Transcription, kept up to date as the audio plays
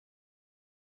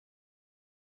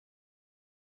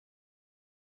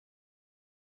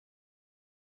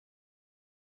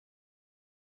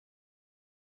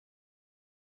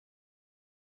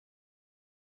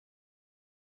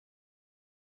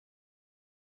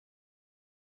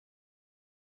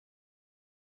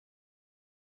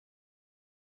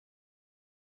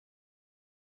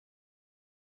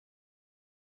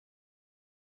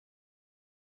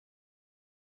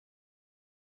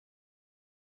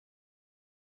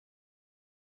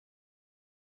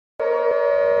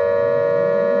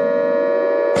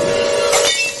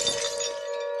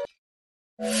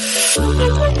Well,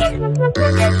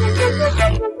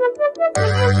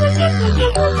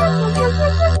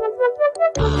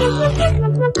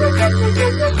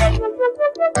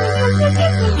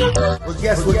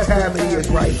 guess what time it is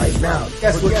right now?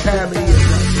 Guess what time it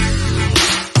is?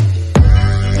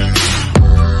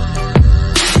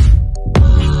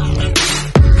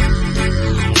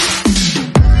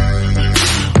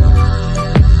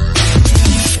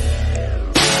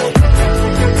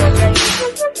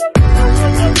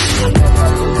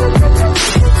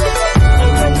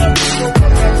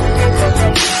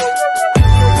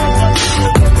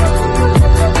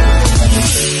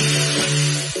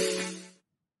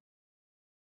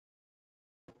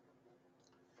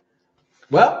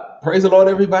 Well, praise the Lord,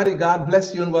 everybody. God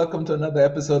bless you and welcome to another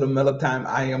episode of Miller Time.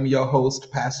 I am your host,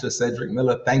 Pastor Cedric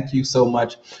Miller. Thank you so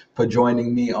much for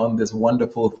joining me on this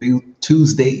wonderful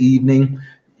Tuesday evening.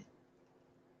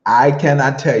 I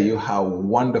cannot tell you how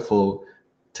wonderful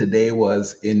today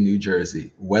was in New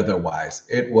Jersey, weather-wise.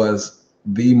 It was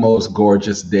the most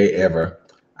gorgeous day ever.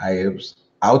 I was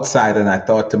outside and I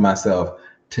thought to myself,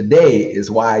 today is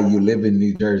why you live in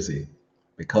New Jersey,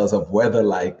 because of weather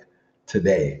like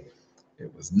today.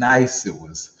 It was nice. It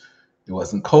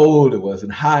wasn't cold. It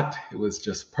wasn't hot. It was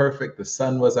just perfect. The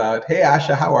sun was out. Hey,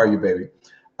 Asha, how are you, baby?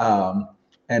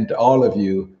 And to all of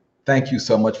you, thank you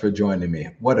so much for joining me.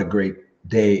 What a great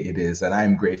day it is. And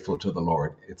I'm grateful to the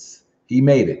Lord. He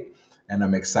made it. And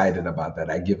I'm excited about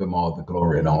that. I give him all the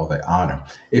glory and all the honor.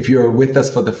 If you're with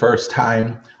us for the first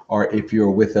time, or if you're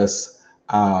with us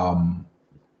from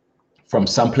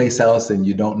someplace else and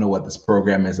you don't know what this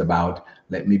program is about,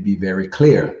 let me be very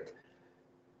clear.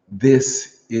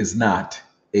 This is not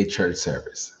a church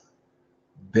service.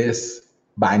 This,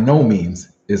 by no means,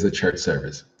 is a church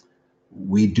service.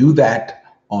 We do that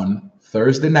on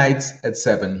Thursday nights at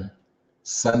 7,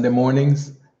 Sunday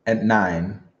mornings at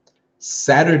 9,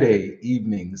 Saturday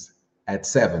evenings at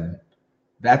 7.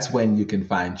 That's when you can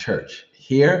find church.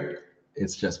 Here,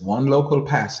 it's just one local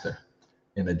pastor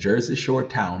in a Jersey Shore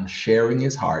town sharing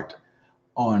his heart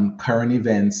on current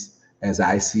events as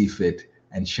I see fit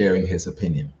and sharing his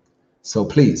opinion. So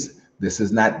please, this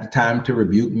is not the time to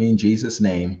rebuke me in Jesus'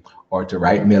 name or to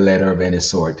write me a letter of any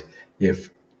sort.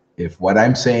 If what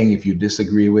I'm saying, if you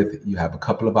disagree with, you have a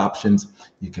couple of options.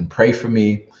 You can pray for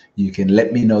me. You can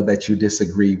let me know that you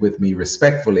disagree with me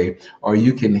respectfully, or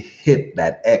you can hit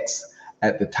that X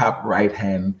at the top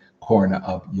right-hand corner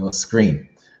of your screen.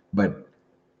 But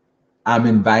I'm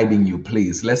inviting you,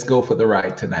 please. Let's go for the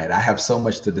ride tonight. I have so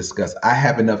much to discuss. I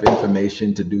have enough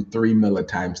information to do 3 Miller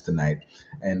Times tonight,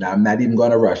 and I'm not even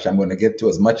going to rush. I'm going to get to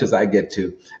as much as I get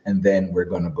to, and then we're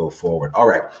going to go forward. All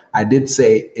right. I did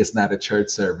say it's not a church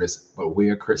service, but we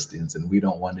are Christians, and we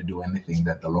don't want to do anything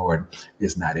that the Lord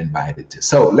is not invited to.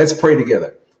 So let's pray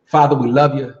together. Father, we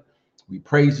love you. We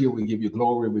praise you. We give you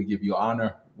glory. We give you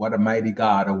honor. What a mighty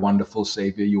God, a wonderful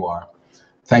Savior you are.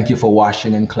 Thank you for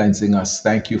washing and cleansing us.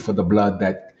 Thank you for the blood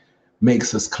that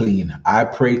makes us clean. I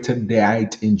pray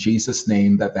tonight in Jesus'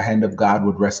 name that the hand of God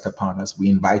would rest upon us. We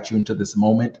invite you into this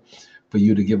moment for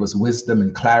you to give us wisdom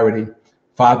and clarity.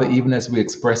 Father, even as we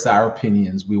express our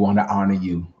opinions, we want to honor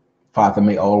you. Father,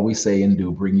 may all we say and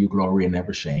do bring you glory and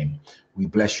never shame. We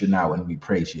bless you now and we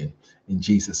praise you. In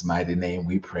Jesus' mighty name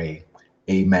we pray.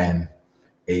 Amen.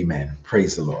 Amen.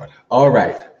 Praise the Lord. All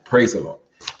right. Praise the Lord.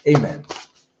 Amen.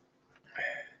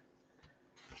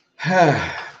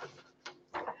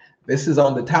 This is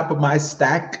on the top of my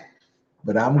stack,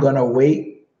 but I'm going to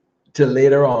wait till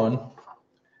later on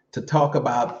to talk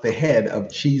about the head of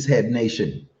Cheesehead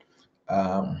Nation.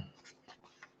 I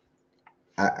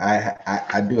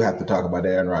do have to talk about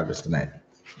Aaron Rodgers tonight.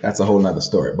 That's a whole nother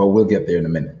story, but we'll get there in a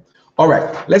minute. All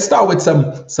right, let's start with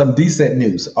some decent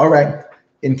news. All right,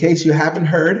 in case you haven't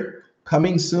heard,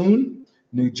 coming soon,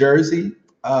 New Jersey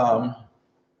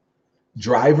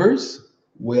drivers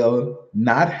will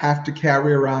not have to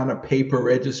carry around a paper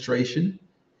registration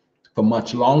for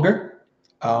much longer.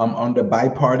 Under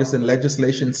bipartisan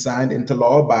legislation signed into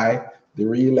law by the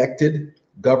re-elected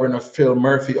Governor Phil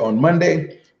Murphy on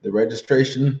Monday, the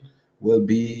registration will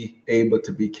be able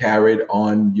to be carried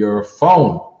on your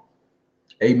phone.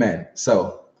 Amen.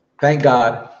 So thank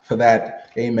God for that.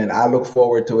 Amen. I look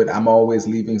forward to it. I'm always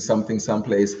leaving something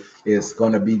someplace. It's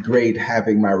going to be great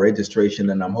having my registration,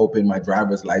 and I'm hoping my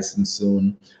driver's license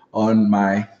soon on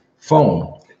my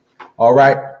phone. All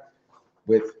right.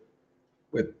 With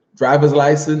driver's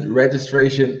license,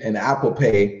 registration, and Apple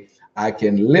Pay, I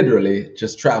can literally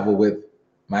just travel with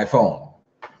my phone.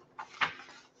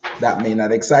 That may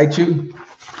not excite you,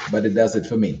 but it does it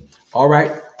for me. All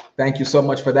right. Thank you so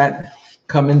much for that.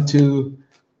 Coming to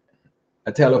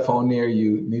a telephone near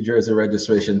you, New Jersey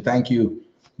registration. Thank you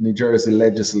New Jersey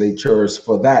legislatures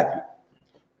for that.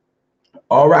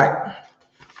 All right.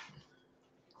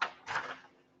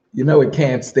 You know, it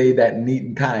can't stay that neat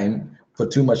and kind for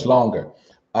too much longer.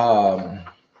 I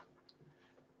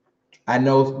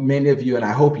know many of you, and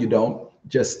I hope you don't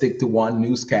just stick to one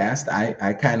newscast.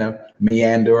 I kind of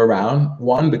meander around.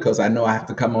 One, because I know I have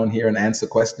to come on here and answer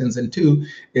questions. And two,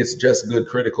 it's just good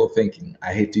critical thinking.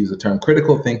 I hate to use the term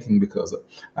critical thinking because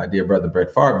our dear brother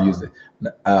Brett Favre used it.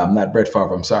 Not Brett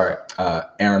Favre, I'm sorry.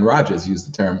 Aaron Rodgers used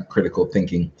the term critical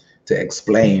thinking to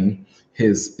explain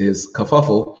his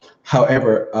kerfuffle.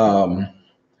 However,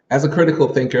 as a critical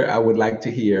thinker, I would like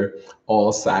to hear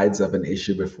all sides of an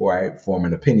issue before I form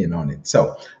an opinion on it.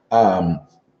 So,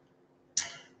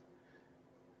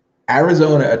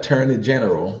 Arizona Attorney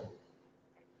General,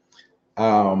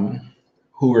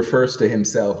 who refers to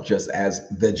himself just as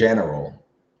the general.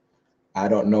 I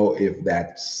don't know if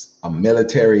that's a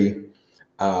military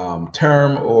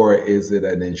term or is it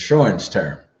an insurance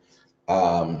term.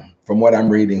 From what I'm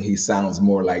reading, he sounds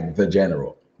more like the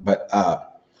general. But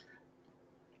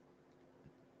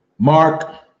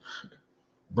Mark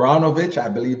Braunovich, I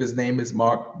believe his name is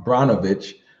Mark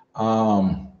Braunovich.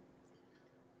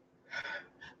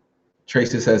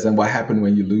 Tracy says, and what happened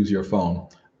when you lose your phone?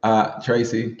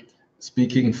 Tracy,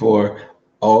 speaking for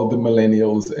all the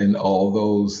millennials and all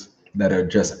those that are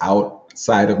just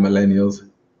outside of millennials,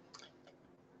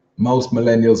 most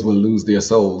millennials will lose their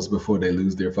souls before they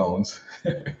lose their phones.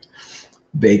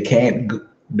 They can't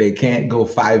go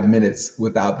 5 minutes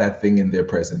without that thing in their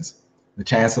presence. The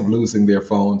chance of losing their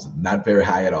phones, not very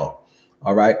high at all.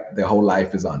 All right, their whole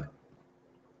life is on it.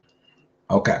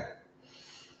 Okay.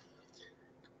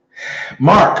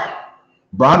 Mark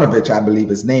Braunovich, I believe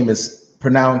his name is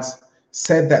pronounced,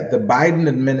 said that the Biden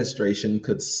administration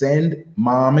could send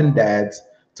mom and dads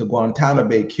to Guantanamo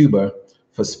Bay, Cuba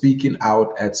for speaking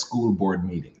out at school board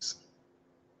meetings.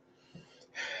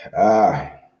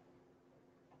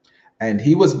 And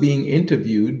he was being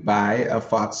interviewed by a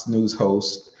Fox News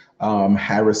host,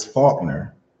 Harris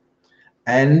Faulkner.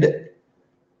 And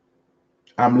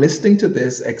I'm listening to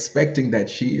this, expecting that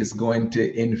she is going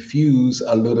to infuse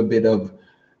a little bit of,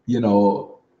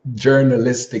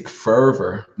 journalistic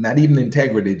fervor, not even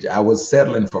integrity. I was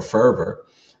settling for fervor.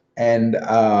 And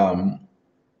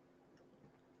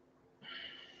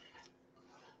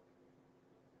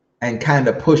kind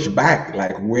of push back,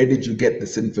 like, where did you get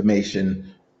this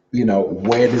information?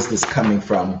 Where is this coming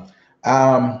from?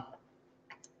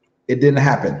 It didn't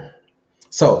happen.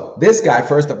 So this guy,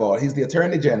 first of all, he's the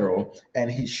Attorney General, and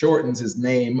he shortens his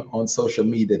name on social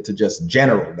media to just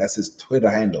General. That's his Twitter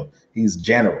handle. He's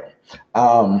General.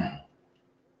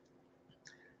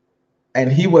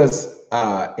 And he was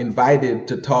invited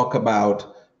to talk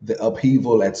about the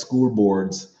upheaval at school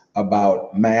boards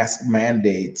about mask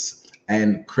mandates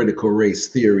and critical race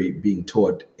theory being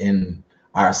taught in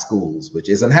our schools, which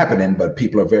isn't happening, but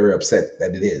people are very upset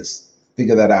that it is.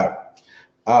 Figure that out.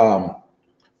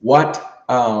 What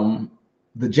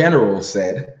the general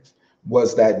said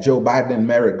was that Joe Biden and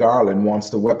Merrick Garland wants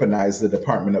to weaponize the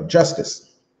Department of Justice.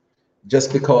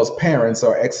 Just because parents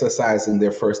are exercising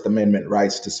their First Amendment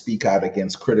rights to speak out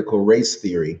against critical race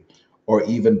theory or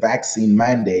even vaccine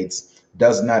mandates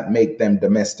does not make them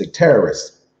domestic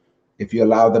terrorists. If you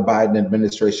allow the Biden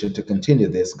administration to continue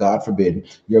this, God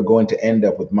forbid, you're going to end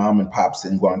up with mom and pops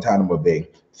in Guantanamo Bay.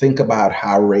 Think about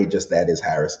how outrageous that is,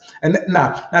 Harris. And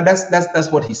now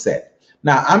that's what he said.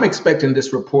 Now, I'm expecting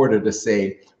this reporter to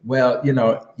say, well,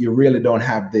 you really don't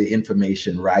have the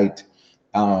information right.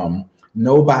 The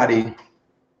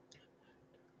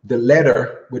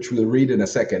letter, which we'll read in a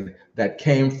second, that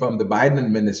came from the Biden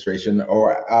administration,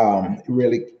 or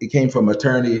really it came from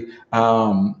Attorney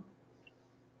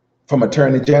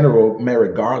General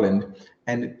Merrick Garland,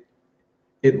 and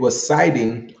it was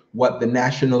citing what the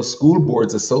National School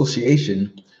Boards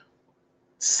Association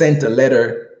sent a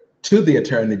letter to the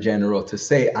Attorney General to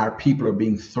say our people are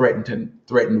being threatened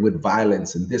with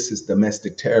violence, and this is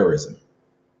domestic terrorism.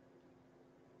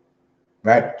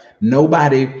 Right?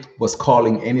 Nobody was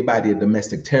calling anybody a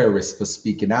domestic terrorist for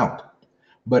speaking out,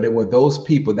 but it were those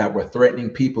people that were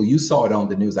threatening people. You saw it on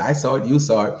the news. I saw it. You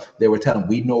saw it. They were telling,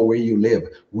 we know where you live.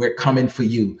 We're coming for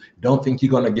you. Don't think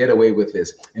you're going to get away with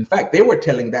this. In fact, they were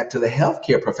telling that to the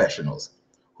healthcare professionals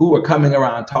who were coming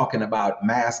around talking about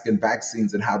masks and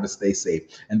vaccines and how to stay safe.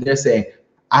 And they're saying,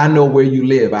 I know where you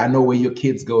live. I know where your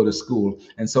kids go to school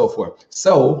and so forth.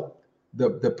 So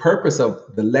the purpose of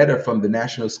the letter from the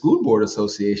National School Board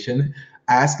Association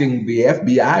asking the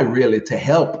FBI really to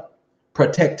help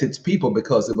protect its people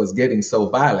because it was getting so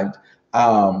violent,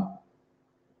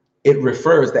 it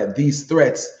refers that these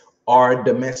threats are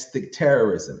domestic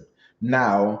terrorism.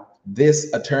 Now,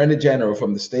 this attorney general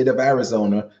from the state of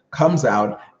Arizona comes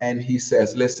out and he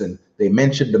says, listen, they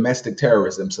mentioned domestic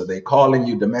terrorism, so they're calling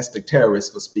you domestic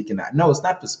terrorists for speaking out. No, it's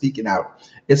not for speaking out.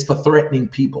 It's for threatening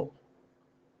people.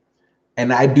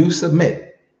 And I do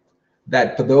submit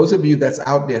that for those of you that's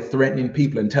out there threatening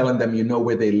people and telling them you know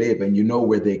where they live and you know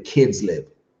where their kids live,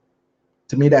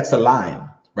 to me, that's a line,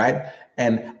 right?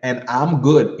 And I'm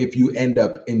good if you end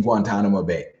up in Guantanamo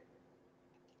Bay.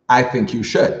 I think you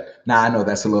should. Now, I know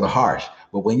that's a little harsh,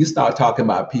 but when you start talking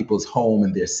about people's home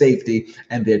and their safety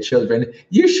and their children,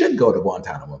 you should go to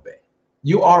Guantanamo Bay.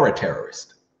 You are a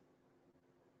terrorist.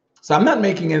 So I'm not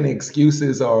making any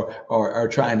excuses or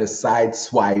trying to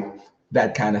sideswipe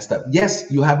that kind of stuff.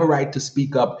 Yes, you have a right to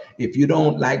speak up if you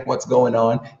don't like what's going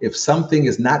on. If something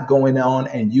is not going on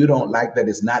and you don't like that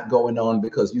it's not going on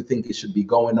because you think it should be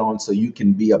going on, so you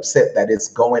can be upset that it's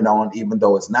going on even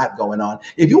though it's not going on.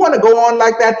 If you want to go on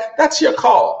like that, that's your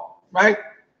call, right?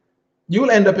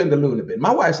 You'll end up in the loony bin.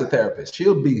 My wife's a therapist.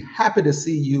 She'll be happy to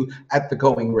see you at the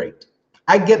going rate.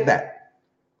 I get that.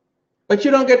 But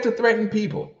you don't get to threaten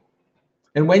people.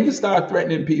 And when you start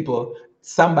threatening people,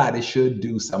 somebody should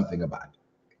do something about it.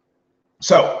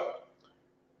 So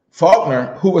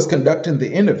Faulkner, who was conducting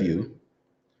the interview,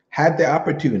 had the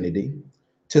opportunity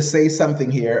to say something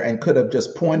here and could have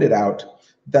just pointed out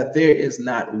that there is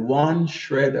not one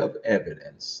shred of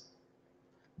evidence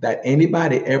that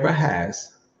anybody ever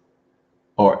has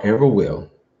or ever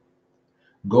will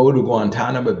go to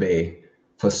Guantanamo Bay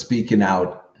for speaking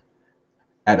out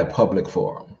at a public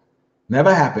forum.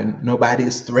 Never happened. Nobody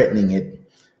is threatening it.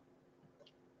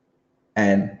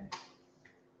 And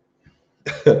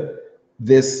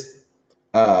this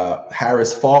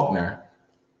Harris Faulkner,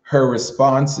 her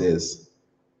response is,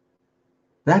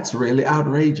 that's really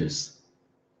outrageous.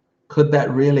 Could that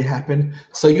really happen?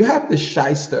 So you have the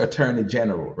shyster attorney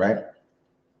general, right?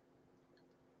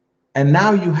 And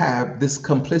now you have this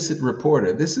complicit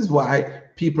reporter. This is why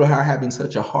people are having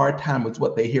such a hard time with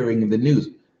what they're hearing in the news.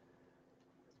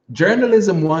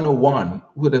 Journalism 101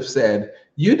 would have said,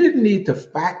 you didn't need to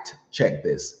fact check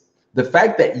this. The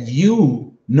fact that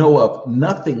you know of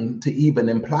nothing to even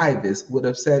imply this would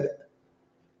have said,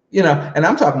 and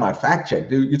I'm talking about fact check,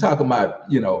 dude. You're talking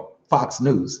about, Fox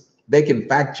News. They can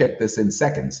fact check this in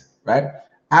seconds, right?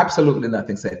 Absolutely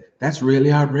nothing said. That's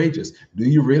really outrageous. Do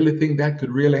you really think that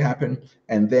could really happen?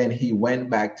 And then he went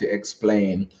back to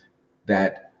explain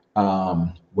that,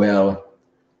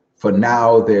 for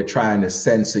now, they're trying to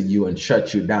censor you and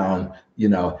shut you down.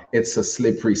 It's a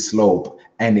slippery slope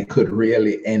and it could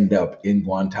really end up in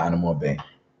Guantanamo Bay.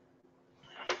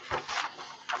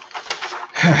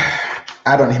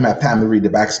 I don't even have time to read the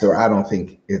backstory. I don't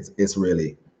think it's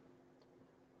really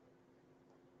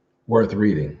worth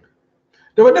reading.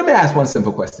 Let me ask one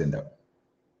simple question though.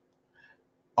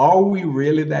 Are we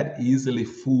really that easily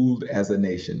fooled as a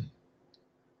nation?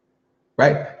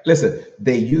 Right? Listen,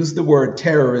 they use the word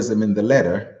terrorism in the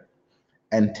letter,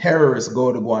 and terrorists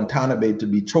go to Guantanamo Bay to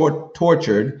be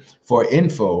tortured for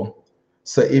info.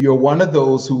 So if you're one of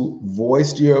those who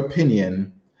voiced your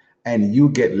opinion and you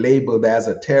get labeled as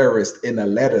a terrorist in a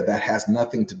letter that has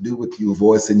nothing to do with you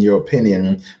voicing your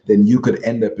opinion, then you could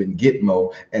end up in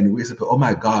Gitmo. And we say, oh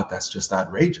my God, that's just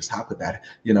outrageous. How could that,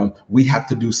 we have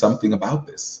to do something about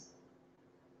this.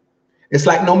 It's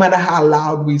like no matter how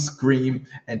loud we scream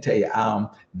and tell you,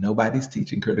 nobody's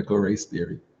teaching critical race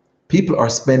theory. People are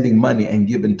spending money and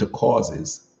giving to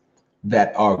causes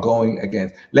that are going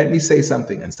against. Let me say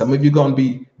something, and some of you are going to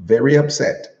be very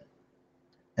upset.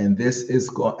 And this is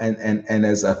going, and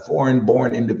as a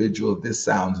foreign-born individual, this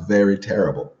sounds very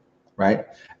terrible, right?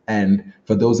 And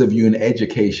for those of you in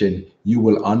education, you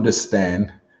will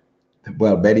understand.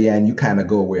 Well, Betty Ann, you kind of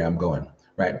go where I'm going,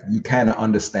 right? You kind of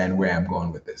understand where I'm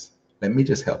going with this. Let me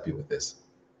just help you with this.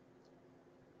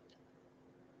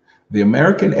 The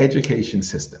American education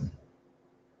system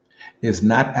is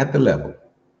not at the level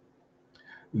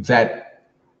that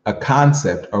a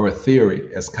concept or a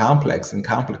theory as complex and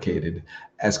complicated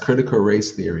as critical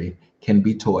race theory can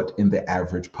be taught in the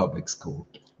average public school.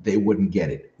 They wouldn't get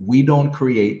it. We don't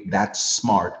create that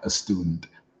smart a student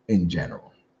in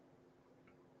general.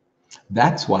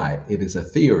 That's why it is a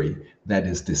theory that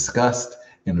is discussed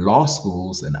in law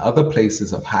schools and other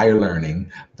places of higher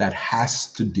learning that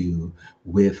has to do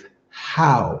with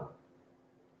how,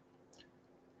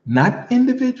 not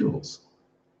individuals,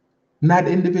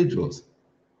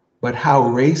 but how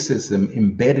racism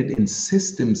embedded in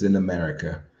systems in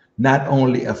America not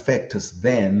only affect us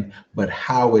then, but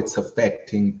how it's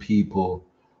affecting people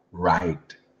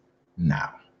right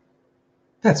now.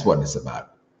 That's what it's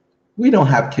about. We don't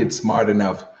have kids smart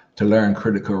enough to learn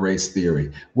critical race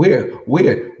theory.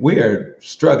 We're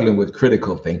struggling with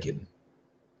critical thinking.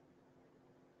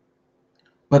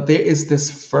 But there is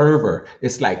this fervor.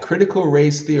 It's like critical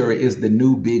race theory is the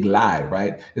new big lie,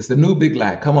 right? It's the new big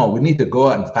lie. Come on, we need to go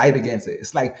out and fight against it.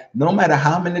 It's like no matter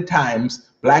how many times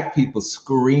Black people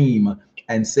scream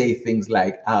and say things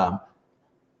like,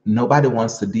 nobody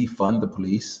wants to defund the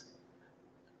police.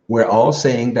 We're all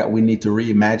saying that we need to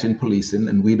reimagine policing,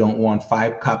 and we don't want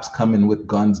 5 cops coming with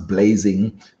guns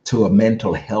blazing to a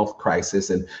mental health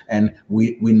crisis. And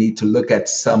we need to look at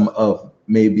some of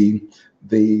maybe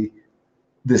the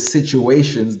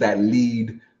situations that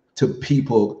lead to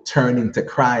people turning to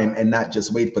crime and not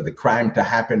just wait for the crime to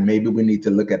happen. Maybe we need to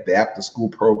look at the after school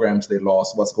programs they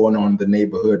lost, what's going on in the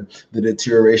neighborhood, the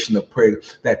deterioration of prayer,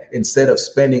 that instead of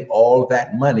spending all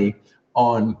that money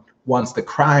on once the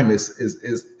crime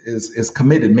is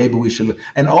committed, maybe we should,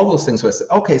 and all those things.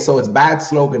 Okay, so it's bad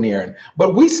sloganeering,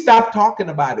 but we stopped talking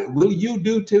about it. Will you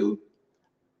do too?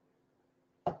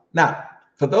 Now,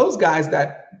 for those guys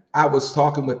that I was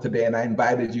talking with today, and I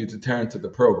invited you to turn to the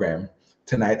program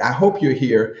tonight, I hope you're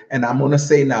here, and I'm going to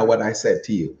say now what I said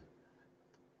to you.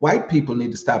 White people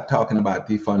need to stop talking about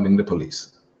defunding the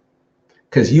police,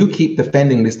 because you keep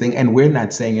defending this thing, and we're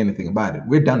not saying anything about it.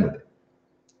 We're done with it.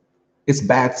 It's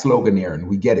bad sloganeering.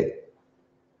 We get it.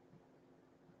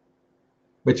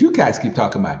 But you guys keep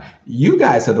talking about it. You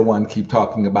guys are the one keep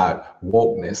talking about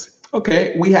wokeness.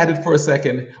 Okay, we had it for a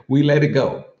second. We let it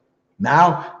go.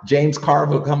 Now, James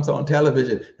Carville comes on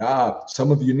television.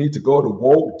 Some of you need to go to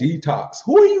woke detox.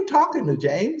 Who are you talking to,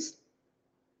 James?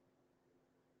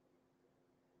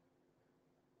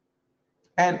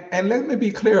 And let me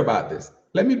be clear about this.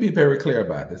 Let me be very clear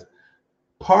about this.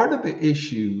 Part of the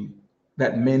issue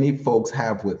that many folks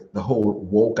have with the whole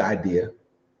woke idea,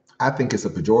 I think it's a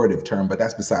pejorative term, but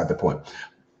that's beside the point.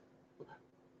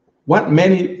 What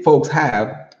many folks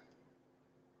have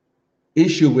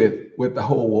issue with the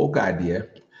whole woke idea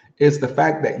is the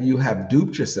fact that you have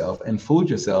duped yourself and fooled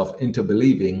yourself into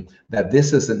believing that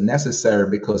this isn't necessary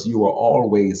because you are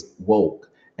always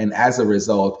woke. And as a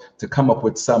result, to come up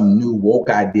with some new woke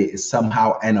idea is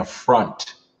somehow an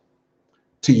affront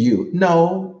to you.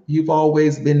 No, you've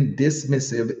always been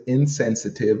dismissive,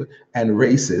 insensitive, and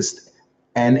racist,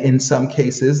 and in some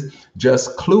cases,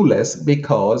 just clueless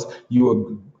because you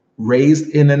were raised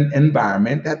in an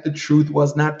environment that the truth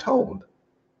was not told.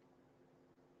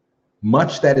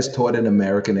 Much that is taught in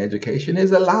American education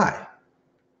is a lie.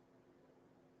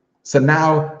 So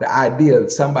now the idea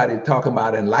of somebody talking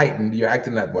about enlightened, you're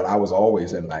acting like, well, I was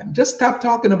always enlightened. Just stop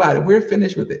talking about it. We're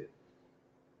finished with it.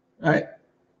 All right?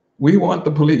 We want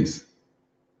the police.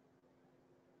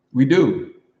 We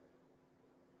do.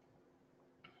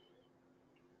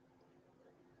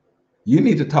 You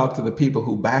need to talk to the people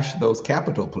who bash those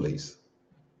Capitol Police.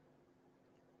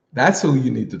 That's who you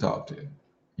need to talk to.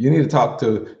 You need to talk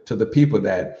to the people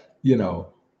that,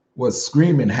 was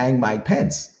screaming, hang Mike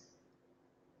Pence.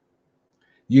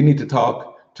 You need to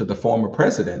talk to the former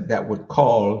president that would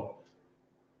call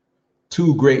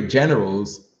 2 great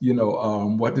generals,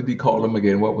 what did he call them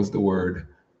again? What was the word?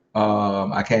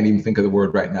 I can't even think of the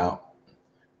word right now.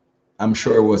 I'm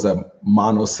sure it was a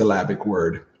monosyllabic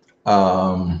word.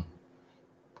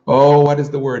 What is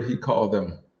the word he called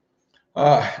them?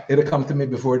 It'll come to me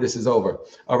before this is over.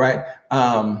 All right.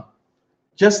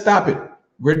 Just stop it.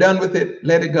 We're done with it.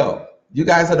 Let it go. You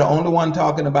guys are the only one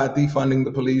talking about defunding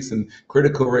the police and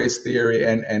critical race theory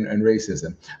and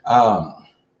racism.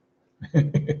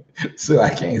 So I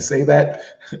can't say that.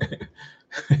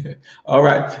 All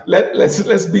right.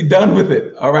 Let's be done with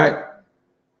it. All right.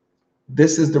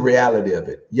 This is the reality of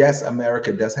it. Yes,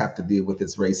 America does have to deal with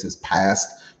its racist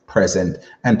past, present,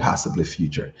 and possibly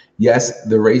future. Yes,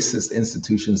 the racist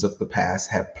institutions of the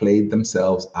past have played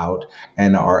themselves out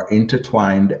and are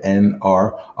intertwined and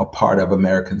are a part of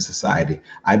American society.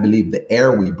 I believe the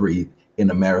air we breathe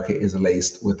in America is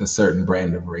laced with a certain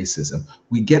brand of racism.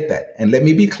 We get that. And let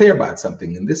me be clear about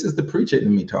something, and this is the preacher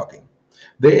in me talking.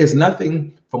 There is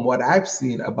nothing from what I've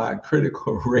seen about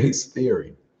critical race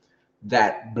theory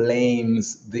that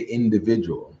blames the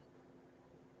individual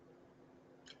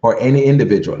or any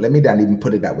individual. Let me not even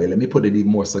put it that way. Let me put it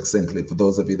even more succinctly for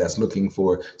those of you that's looking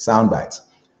for sound bites.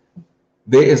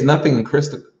 There is nothing in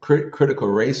critical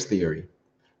race theory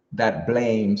that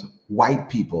blames white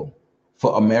people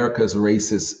for America's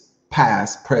racist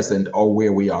past, present, or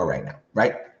where we are right now,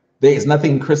 right? There is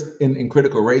nothing in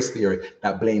critical race theory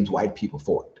that blames white people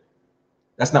for it.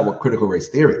 That's not what critical race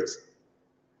theory is.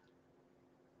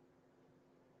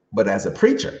 But as a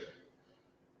preacher,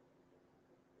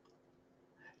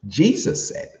 Jesus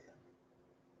said,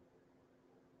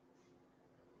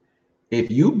 If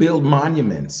you build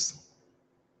monuments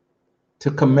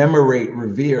to commemorate,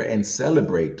 revere, and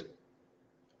celebrate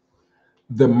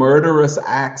the murderous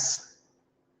acts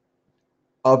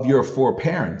of your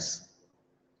foreparents,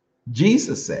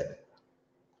 Jesus said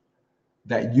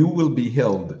that you will be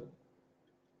held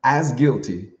as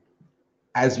guilty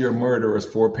as your murderous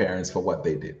foreparents for what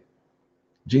they did.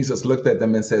 Jesus looked at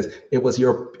them and says, it was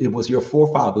your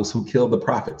forefathers who killed the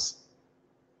prophets,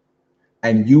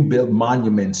 and you build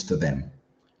monuments to them,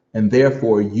 and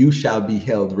therefore you shall be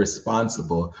held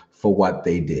responsible for what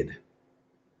they did.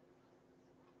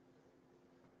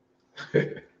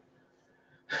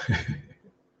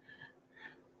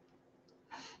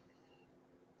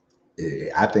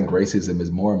 I think racism is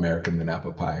more American than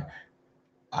apple pie,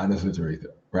 honestly, Teresa,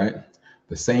 right?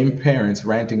 The same parents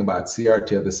ranting about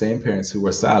CRT are the same parents who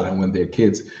were silent when their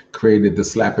kids created the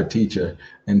slapper teacher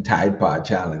and Tide Pod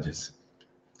challenges.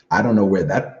 I don't know where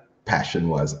that passion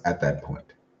was at that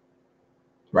point,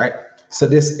 right? So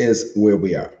this is where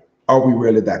we are. Are we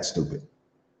really that stupid,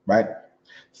 right?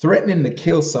 Threatening to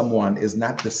kill someone is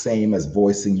not the same as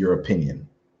voicing your opinion.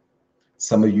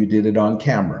 Some of you did it on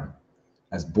camera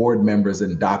as board members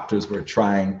and doctors were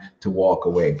trying to walk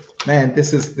away. Man,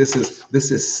 this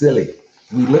is silly.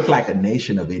 We look like a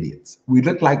nation of idiots. We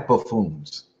look like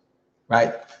buffoons,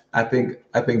 right? I think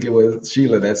it was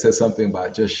Sheila that said something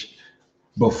about just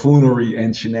buffoonery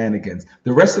and shenanigans.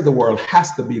 The rest of the world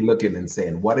has to be looking and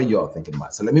saying, what are y'all thinking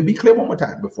about? So let me be clear one more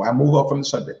time before I move off from the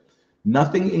subject.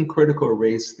 Nothing in critical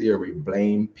race theory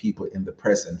blame people in the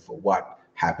present for what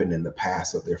happened in the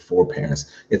past of their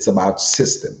foreparents. It's about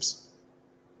systems.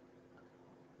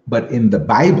 But in the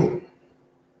Bible,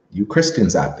 you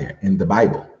Christians out there, in the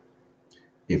Bible,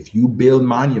 if you build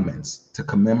monuments to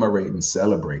commemorate and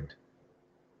celebrate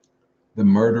the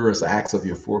murderous acts of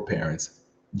your foreparents,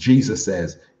 Jesus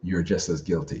says you're just as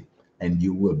guilty and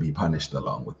you will be punished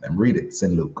along with them. Read it, it's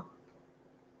in Luke.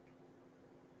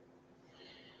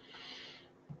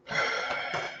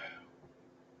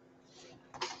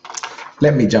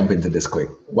 Let me jump into this quick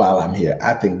while I'm here.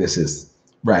 I think this is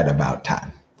right about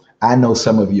time. I know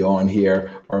some of you on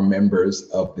here are members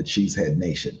of the Cheesehead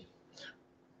Nation.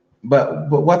 But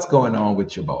what's going on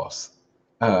with your boss?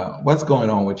 What's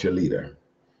going on with your leader?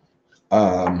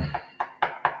 I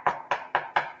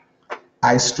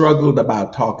struggled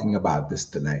about talking about this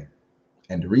tonight.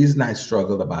 And the reason I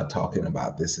struggled about talking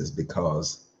about this is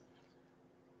because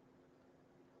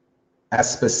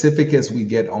as specific as we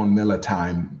get on Miller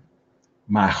Time,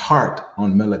 my heart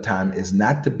on Miller Time is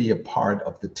not to be a part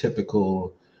of the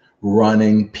typical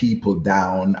running people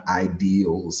down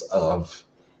ideals of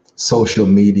social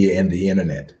media and the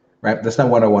internet, right? That's not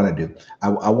what I want to do.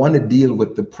 I want to deal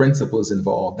with the principles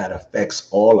involved that affects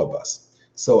all of us.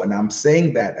 So, and I'm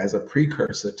saying that as a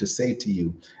precursor to say to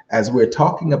you, as we're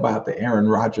talking about the Aaron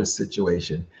Rodgers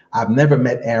situation, I've never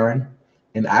met Aaron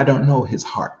and I don't know his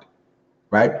heart,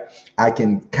 right? I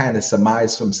can kind of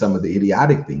surmise from some of the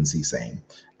idiotic things he's saying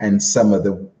and some of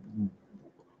the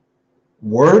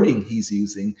wording he's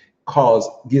using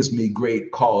gives me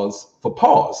great cause for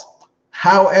pause.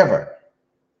 However,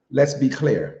 let's be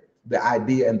clear, the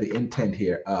idea and the intent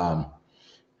here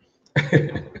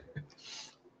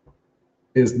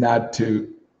is not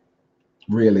to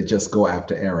really just go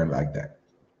after Aaron like that.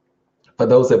 For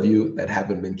those of you that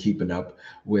haven't been keeping up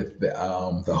with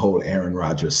the whole Aaron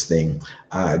Rodgers thing,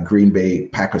 Green Bay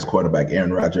Packers quarterback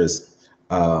Aaron Rodgers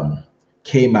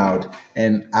came out,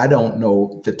 and I don't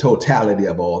know the totality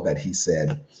of all that he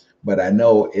said, but I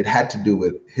know it had to do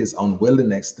with his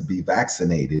unwillingness to be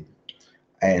vaccinated.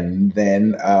 And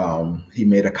then he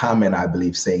made a comment, I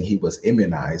believe, saying he was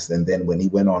immunized. And then when he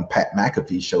went on Pat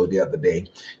McAfee's show the other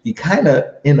day, he kind of,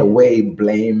 in a way,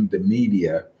 blamed the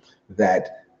media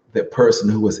that the person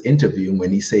who was interviewing,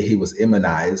 when he said he was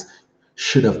immunized,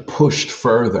 should have pushed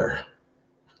further.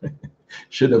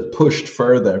 Should have pushed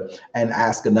further and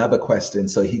asked another question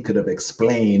so he could have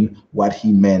explained what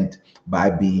he meant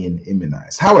by being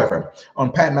immunized. However,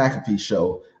 on Pat McAfee's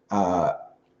show,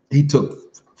 he took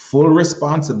full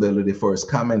responsibility for his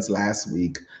comments last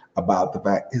week about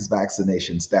his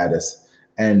vaccination status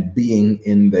and being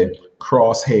in the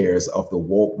crosshairs of the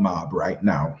woke mob right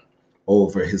now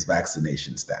over his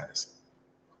vaccination status.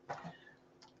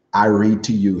 I read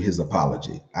to you his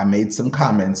apology. I made some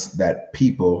comments that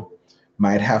people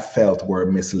might have felt were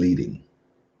misleading.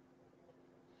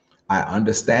 I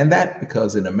understand that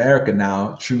because in America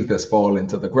now, truth has fallen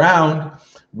to the ground.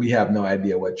 We have no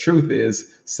idea what truth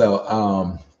is.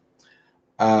 So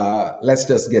let's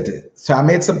just get it. So I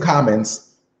made some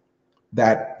comments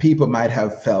that people might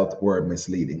have felt were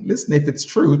misleading. Listen, if it's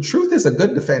true, truth is a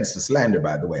good defense to slander,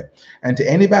 by the way. And to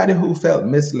anybody who felt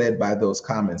misled by those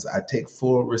comments, I take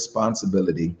full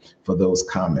responsibility for those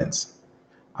comments.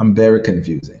 I'm very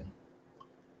confusing.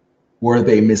 Were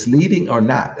they misleading or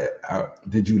not?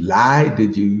 Did you lie?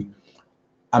 Did you?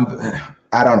 I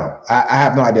don't know. I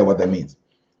have no idea what that means.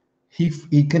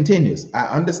 He continues, I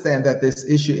understand that this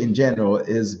issue in general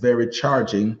is very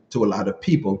charging to a lot of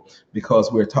people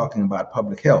because we're talking about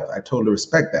public health. I totally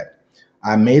respect that.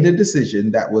 I made a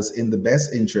decision that was in the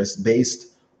best interest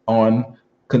based on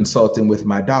consulting with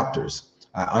my doctors.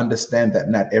 I understand that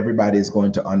not everybody is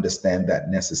going to understand that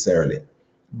necessarily,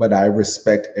 but I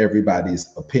respect everybody's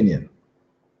opinion.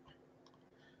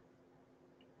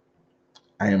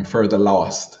 I am further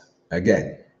lost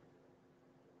again.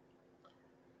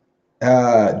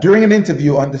 During an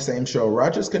interview on the same show,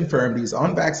 Rogers confirmed he's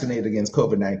unvaccinated against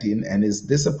COVID-19 and is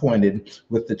disappointed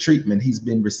with the treatment he's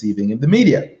been receiving in the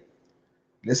media.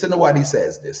 Listen to what he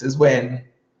says. This is when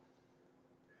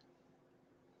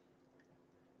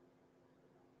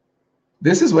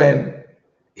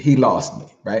he lost me,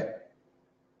 right?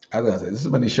 I was gonna say, this is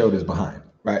when he showed his behind,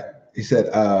 right? He said,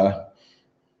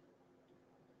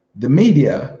 the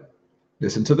media,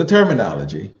 listen to the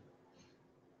terminology,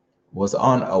 was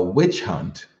on a witch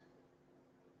hunt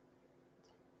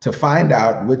to find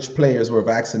out which players were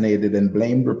vaccinated and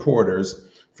blamed reporters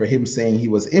for him saying he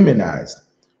was immunized.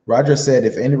 Rogers said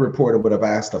if any reporter would have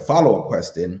asked a follow-up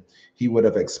question, he would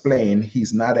have explained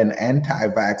he's not an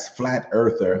anti-vax flat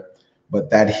earther, but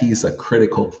that he's a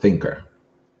critical thinker.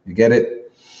 You get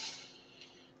it?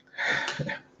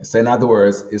 So in other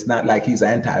words, it's not like he's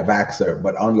anti-vaxxer,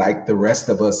 but unlike the rest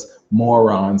of us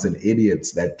morons and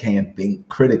idiots that can't think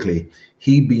critically,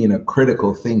 he, being a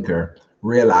critical thinker,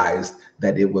 realized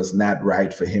that it was not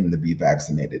right for him to be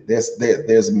vaccinated.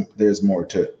 There's more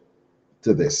to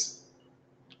this.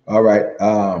 All right.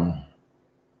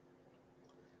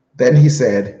 Then he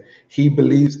said he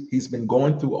believes he's been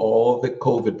going through all the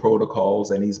COVID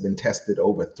protocols and he's been tested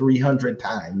over 300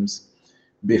 times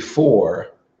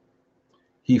before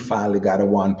he finally got a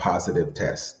one positive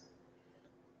test.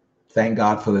 Thank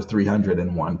God for the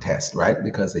 301 test, right?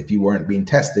 Because if he weren't being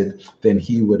tested, then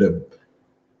he would have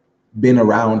been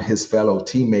around his fellow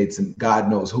teammates and God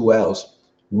knows who else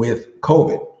with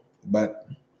COVID. But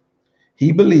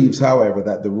he believes, however,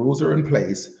 that the rules are in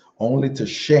place only to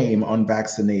shame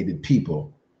unvaccinated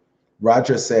people.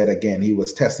 Rogers said, again, he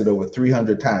was tested over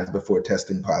 300 times before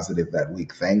testing positive that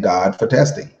week. Thank God for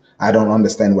testing. I don't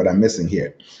understand what I'm missing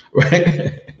here,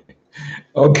 right?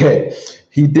 Okay,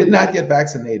 he did not get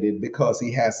vaccinated because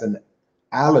he has an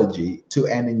allergy to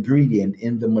an ingredient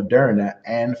in the Moderna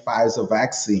and Pfizer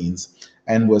vaccines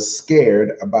and was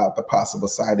scared about the possible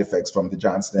side effects from the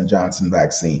Johnson & Johnson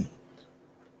vaccine.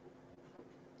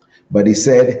 But he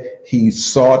said he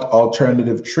sought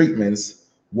alternative treatments,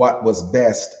 what was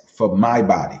best for my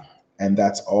body. And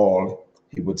that's all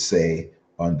he would say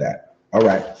on that. All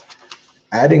right.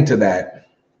 Adding to that,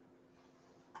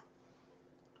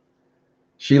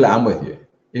 Sheila, I'm with you.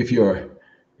 If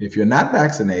you're not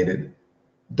vaccinated,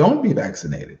 don't be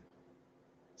vaccinated.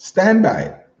 Stand by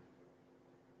it.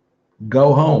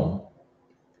 Go home.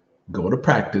 Go to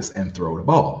practice and throw the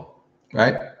ball,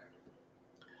 right?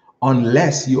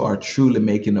 Unless you are truly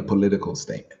making a political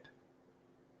statement.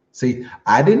 See,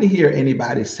 I didn't hear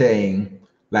anybody saying,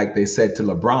 like they said to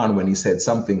LeBron when he said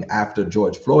something after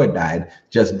George Floyd died,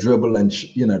 just dribble and,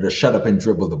 just shut up and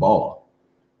dribble the ball.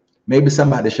 Maybe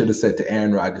somebody should have said to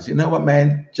Aaron Rodgers, you know what,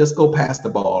 man, just go pass the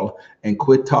ball and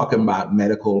quit talking about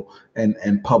medical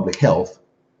and public health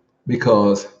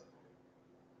because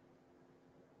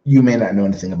you may not know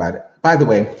anything about it. By the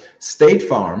way, State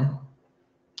Farm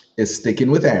is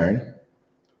sticking with Aaron.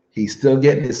 He's still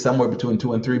getting his somewhere between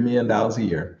 $2 and $3 million a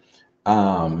year.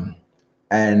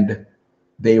 And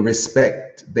they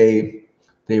respect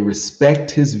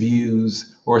his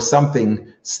views or something.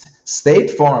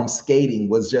 State Farm skating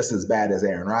was just as bad as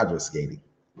Aaron Rodgers skating,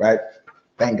 right?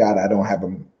 Thank God I don't have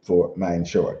him for my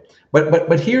insured.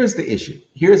 But here's the issue.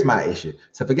 Here's my issue.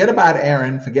 So forget about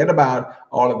Aaron, forget about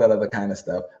all of that other kind of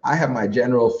stuff. I have my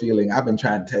general feeling. I've been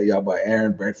trying to tell y'all about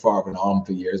Aaron, Brett Favre, and all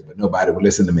for years, but nobody would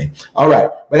listen to me. All right.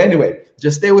 But anyway,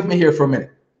 just stay with me here for a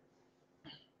minute.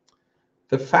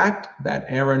 The fact that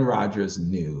Aaron Rodgers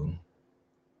knew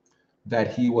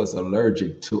that he was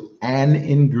allergic to an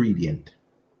ingredient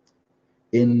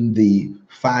in the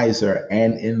Pfizer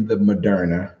and in the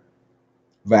Moderna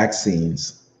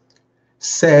vaccines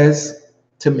says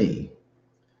to me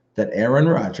that Aaron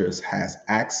Rodgers has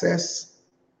access,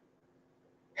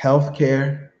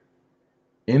 healthcare,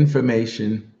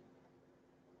 information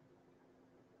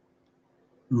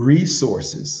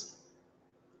resources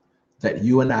that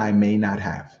you and I may not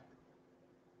have.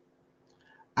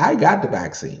 I got the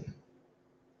vaccine,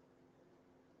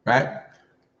 right?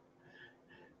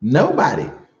 Nobody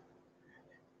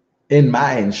in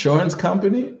my insurance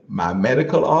company, my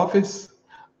medical office,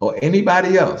 or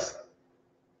anybody else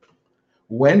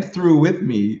went through with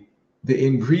me the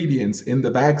ingredients in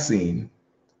the vaccine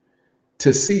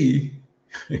to see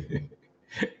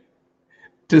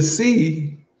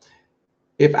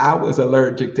if I was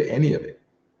allergic to any of it.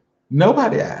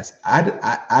 Nobody asked.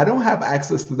 I don't have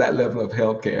access to that level of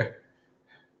healthcare.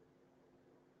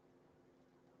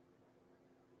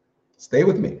 Stay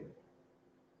with me.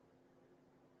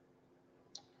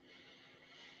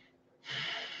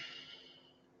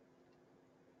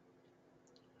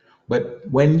 But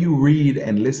when you read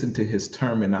and listen to his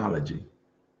terminology,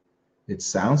 it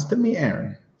sounds to me,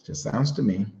 Aaron, it just sounds to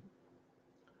me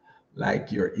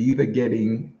like you're either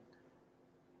getting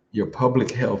your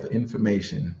public health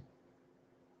information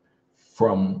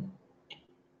from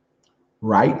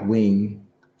right-wing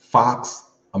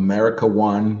Fox, America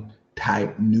One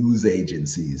type news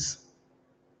agencies,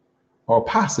 or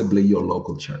possibly your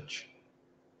local church.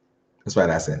 That's right,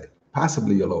 I said it.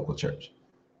 Possibly your local church.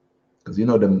 Because you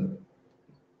know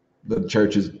the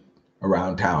churches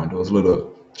around town, those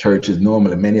little churches,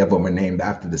 normally many of them are named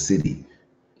after the city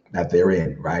that they're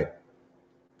in, right?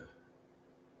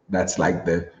 That's like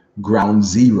the ground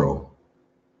zero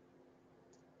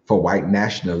for white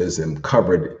nationalism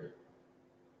covered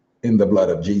in the blood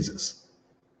of Jesus.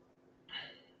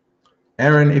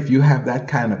 Aaron, if you have that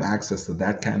kind of access to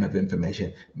that kind of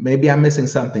information, maybe I'm missing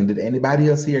something. Did anybody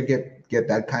else here get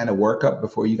that kind of workup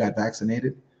before you got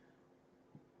vaccinated,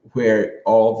 where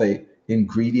all the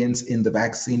ingredients in the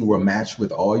vaccine were matched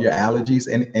with all your allergies?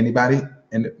 Anybody?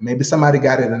 And maybe somebody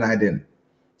got it and I didn't,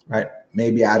 right?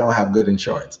 Maybe I don't have good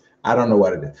insurance. I don't know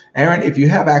what it is. Aaron, if you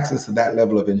have access to that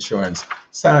level of insurance,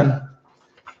 son,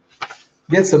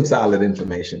 get some solid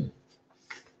information.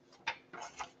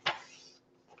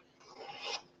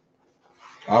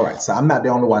 All right, so I'm not the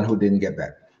only one who didn't get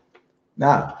that.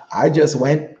 Now, I just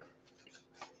went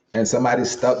and somebody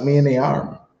stuck me in the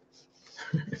arm.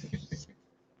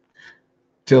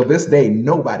 Till this day,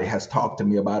 nobody has talked to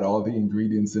me about all the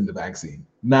ingredients in the vaccine.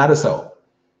 Not a soul.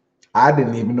 I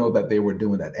didn't even know that they were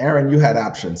doing that. Aaron, you had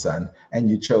options, son, and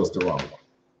you chose the wrong one.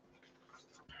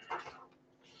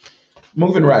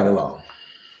 Moving right along.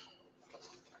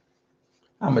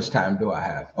 How much time do I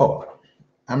have? Oh,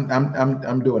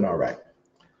 I'm doing all right.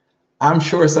 I'm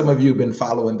sure some of you have been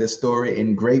following this story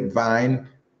in Grapevine,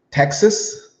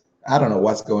 Texas. I don't know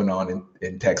what's going on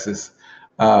in Texas.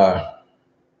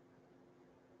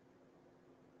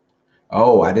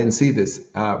 Oh, I didn't see this.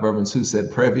 Reverend Sue said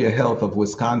Previa Health of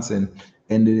Wisconsin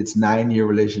ended its 9-year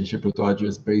relationship with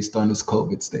Rogers based on his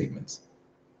COVID statements.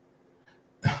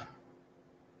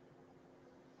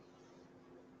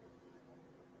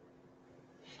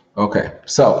 Okay,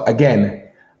 so again,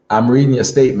 I'm reading your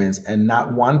statements and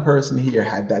not one person here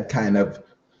had that kind of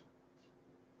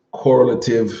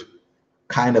correlative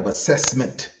kind of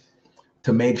assessment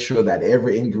to make sure that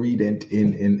every ingredient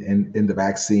in the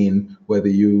vaccine, whether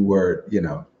you were,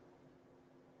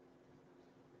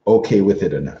 okay with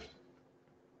it or not.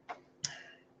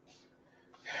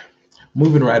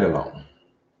 Moving right along.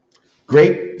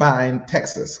 Grapevine,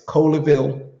 Texas,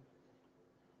 Colleyville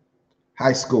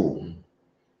High School.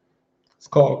 It's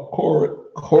called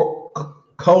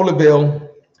Colleyville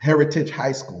Heritage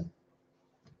High School.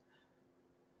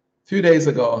 A few days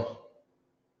ago,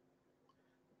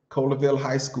 Colleyville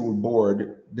High School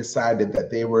board decided that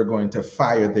they were going to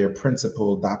fire their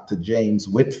principal, Dr. James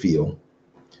Whitfield.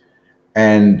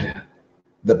 And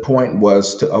the point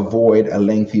was to avoid a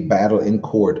lengthy battle in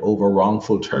court over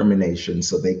wrongful termination.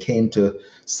 So they came to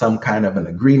some kind of an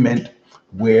agreement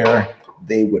where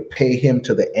they would pay him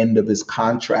to the end of his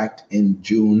contract in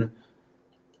June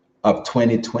of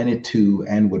 2022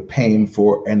 and would pay him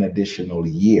for an additional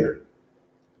year.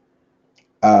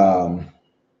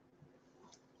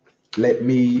 Let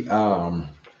me,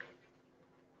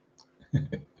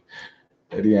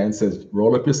 Eddie Ann says,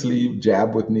 roll up your sleeve,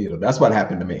 jab with needle. That's what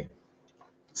happened to me.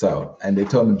 So, and they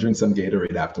told me to drink some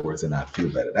Gatorade afterwards and I'd feel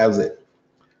better. That was it.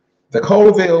 The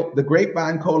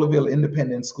Grapevine Colleyville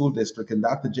Independent School District and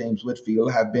Dr. James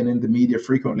Whitfield have been in the media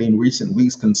frequently in recent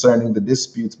weeks concerning the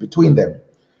disputes between them.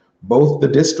 Both the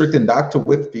district and Dr.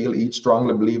 Whitfield each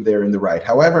strongly believe they're in the right.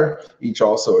 However, each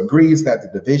also agrees that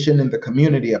the division in the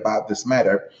community about this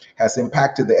matter has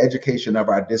impacted the education of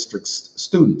our district's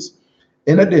students.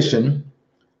 In addition,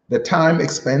 The time,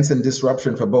 expense, and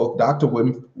disruption for both Dr.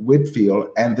 Whitfield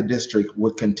and the district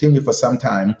would continue for some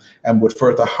time and would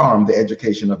further harm the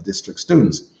education of district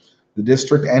students. The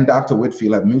district and Dr.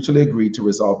 Whitfield have mutually agreed to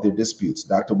resolve their disputes.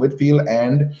 Dr. Whitfield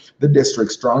and the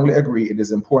district strongly agree it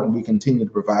is important we continue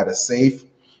to provide a safe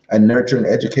and nurturing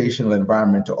educational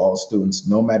environment to all students,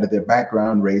 no matter their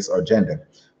background, race, or gender.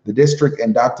 The district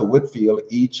and Dr. Whitfield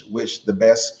each wish the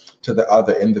best to the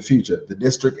other in the future. The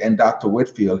district and Dr.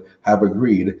 Whitfield have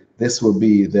agreed this will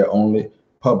be their only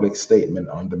public statement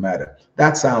on the matter.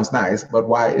 That sounds nice, but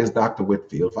why is Dr.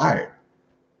 Whitfield fired?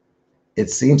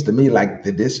 It seems to me like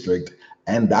the district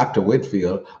and Dr.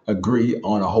 Whitfield agree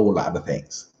on a whole lot of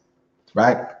things,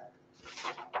 right?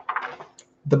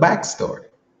 The backstory.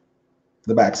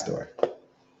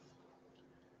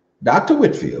 Dr.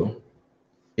 Whitfield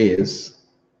is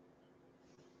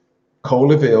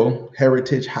Colleyville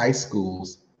Heritage High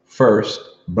School's first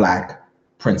Black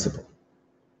principal.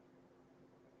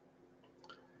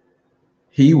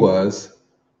 He was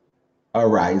a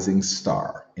rising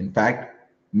star. In fact,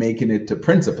 making it to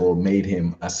principal made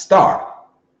him a star.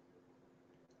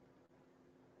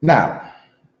 Now,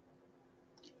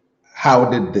 how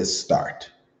did this start?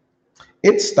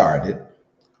 It started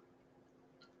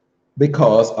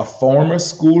because a former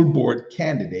school board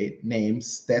candidate named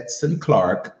Stetson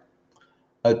Clark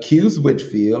accused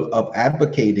Whitfield of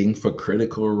advocating for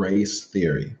critical race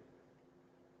theory,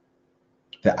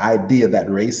 the idea that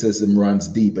racism runs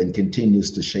deep and continues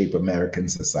to shape American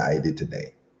society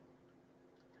today.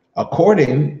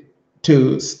 According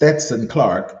to Stetson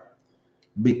Clark,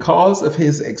 because of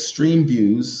his extreme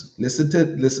views, listen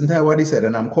to what he said,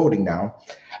 and I'm quoting now,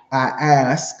 I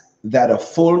ask that a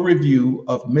full review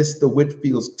of Mr.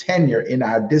 Whitfield's tenure in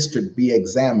our district be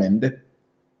examined,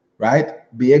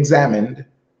 right? Be examined,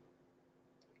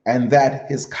 and that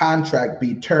his contract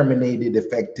be terminated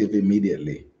effective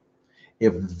immediately.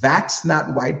 If that's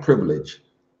not white privilege,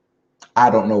 I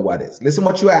don't know what is. Listen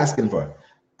what you're asking for.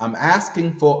 I'm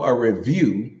asking for a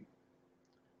review,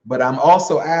 but I'm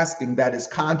also asking that his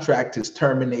contract is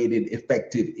terminated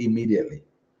effective immediately.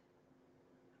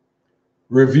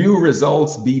 Review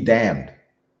results be damned.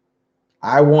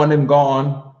 I want him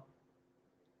gone,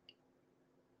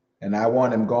 and I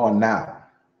want him gone now.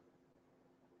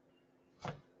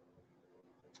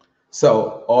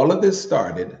 So all of this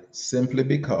started simply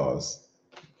because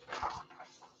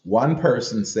one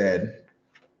person said,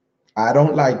 I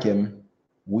don't like him.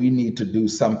 We need to do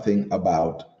something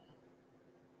about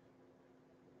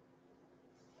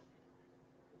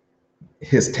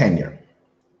his tenure.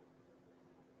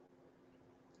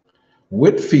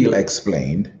 Whitfield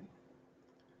explained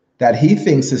that he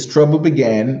thinks his trouble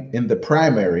began in the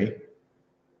primary.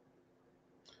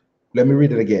 Let me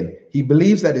read it again. He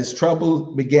believes that his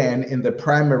trouble began in the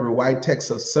primary white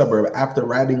Texas suburb after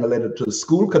writing a letter to the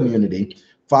school community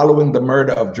following the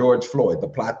murder of George Floyd. The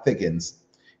plot thickens.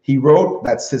 He wrote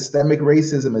that systemic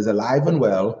racism is alive and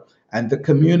well, and the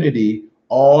community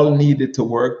all needed to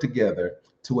work together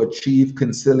to achieve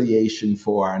conciliation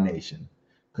for our nation.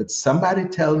 Could somebody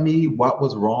tell me what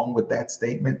was wrong with that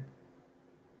statement?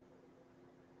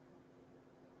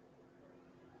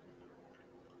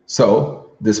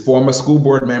 So this former school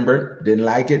board member didn't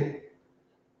like it,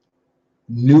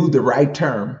 knew the right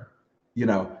term,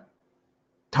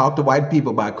 talk to white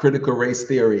people about critical race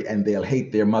theory and they'll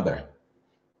hate their mother.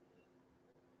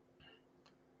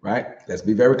 Right? Let's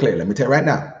be very clear. Let me tell you right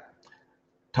now.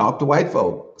 Talk to white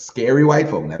folk, scary white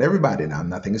folk, not everybody now,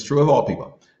 nothing is true of all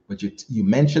people. But you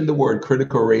mentioned the word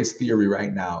critical race theory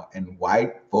right now, and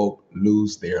white folk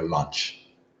lose their lunch.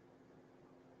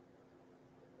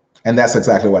 And that's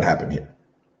exactly what happened here.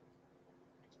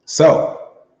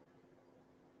 So,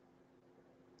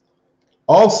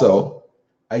 also,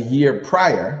 a year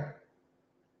prior,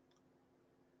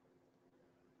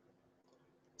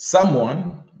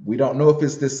 someone, we don't know if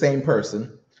it's the same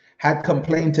person, had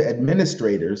complained to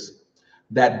administrators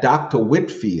that Dr.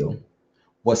 Whitfield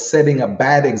was setting a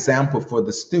bad example for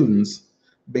the students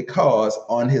because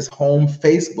on his home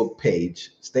Facebook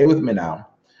page, stay with me now,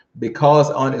 because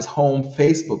on his home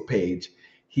Facebook page,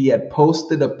 he had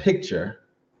posted a picture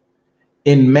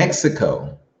in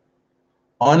Mexico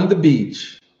on the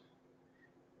beach,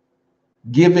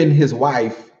 giving his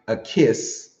wife a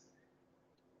kiss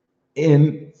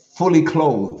in fully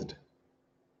clothed.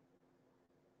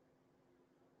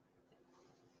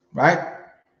 Right?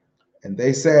 And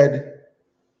they said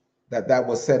that that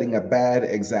was setting a bad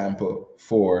example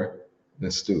for the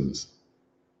students.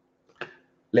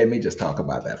 Let me just talk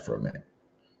about that for a minute.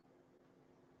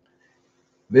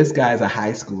 This guy's a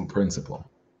high school principal.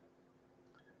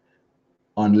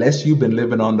 Unless you've been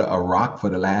living under a rock for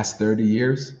the last 30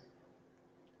 years,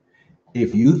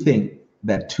 If you think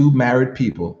that two married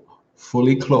people,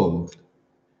 fully clothed,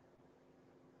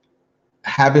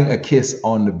 having a kiss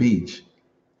on the beach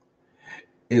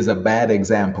is a bad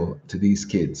example to these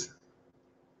kids,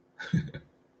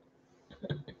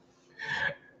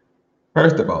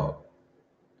 first of all,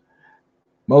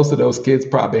 most of those kids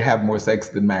probably have more sex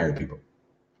than married people.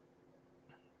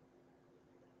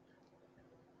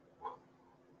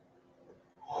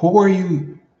 Who are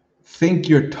you think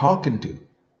you're talking to?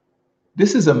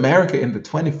 This is America in the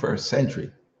 21st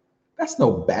century. That's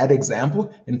no bad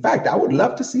example. In fact, I would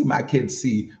love to see my kids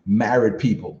see married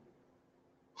people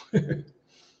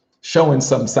showing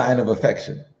some sign of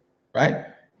affection, right?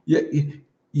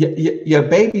 Your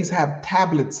babies have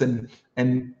tablets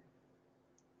and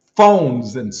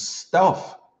phones and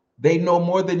stuff. They know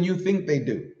more than you think they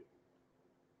do.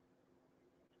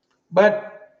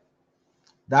 But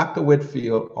Dr.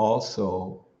 Whitfield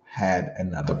also had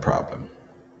another problem,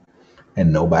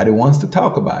 and nobody wants to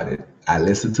talk about it. I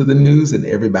listen to the news and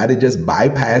everybody just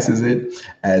bypasses it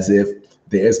as if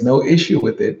there's no issue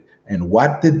with it. And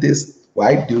what did this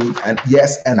white dude, and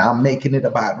yes, and I'm making it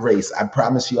about race. I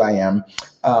promise you I am.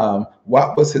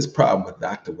 What was his problem with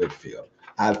Dr. Whitfield?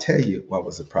 I'll tell you what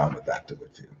was the problem with Dr.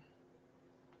 Whitfield.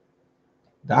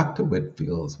 Dr.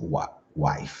 Whitfield's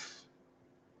wife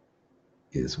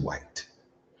is white.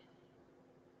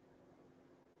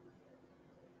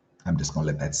 I'm just going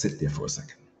to let that sit there for a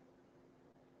second.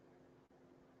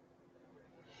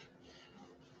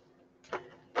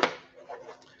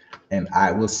 And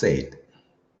I will say it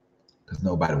because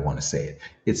nobody want to say it.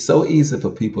 It's so easy for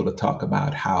people to talk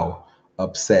about how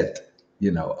upset,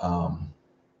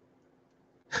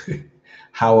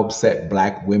 how upset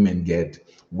Black women get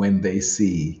when they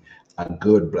see a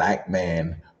good Black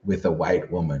man with a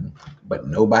white woman. But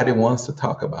nobody wants to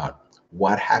talk about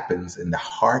what happens in the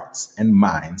hearts and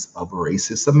minds of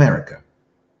racist America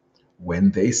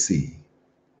when they see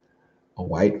a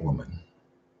white woman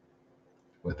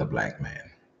with a Black man.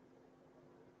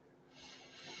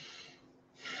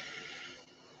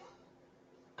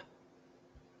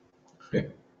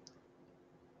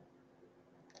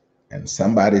 And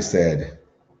somebody said,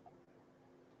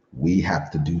 we have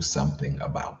to do something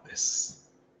about this.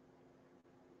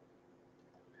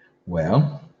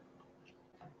 Well,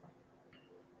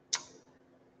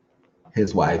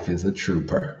 his wife is a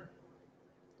trooper.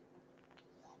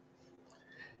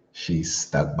 She's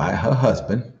stuck by her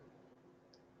husband.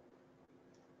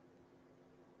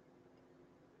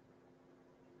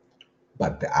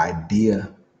 But the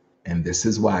idea, and this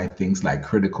is why things like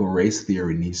critical race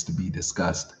theory needs to be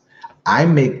discussed. I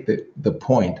make the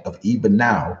point of even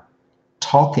now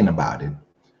talking about it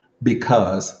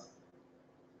because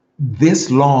this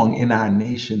long in our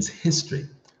nation's history,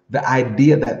 the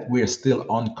idea that we're still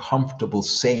uncomfortable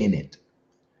saying it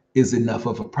is enough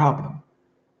of a problem.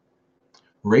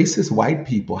 Racist white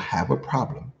people have a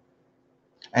problem.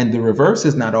 And the reverse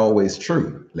is not always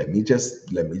true. Let me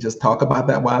just talk about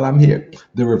that while I'm here.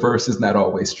 The reverse is not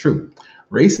always true.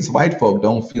 Racist white folk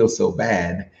don't feel so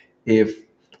bad if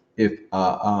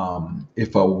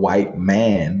a white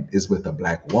man is with a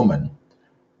Black woman,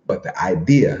 but the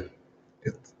idea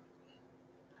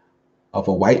of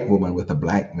a white woman with a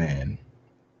Black man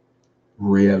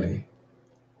really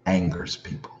angers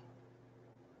people.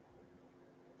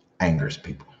 Angers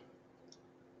people.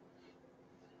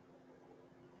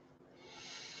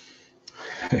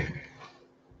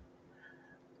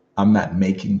 I'm not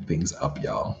making things up,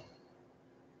 y'all.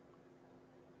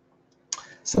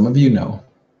 Some of you know,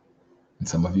 and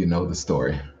some of you know the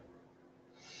story.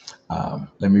 Let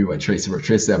me read what Tracy wrote.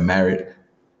 Tracy said,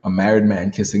 a married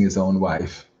man kissing his own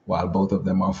wife while both of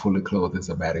them are fully clothed is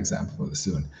a bad example for the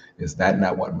student. Is that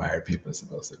not what married people are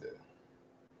supposed to do?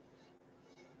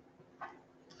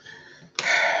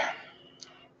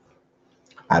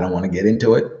 I don't want to get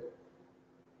into it.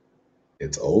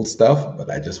 It's old stuff,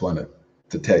 but I just wanted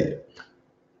to tell you.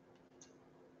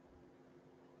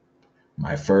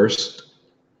 I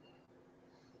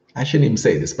shouldn't even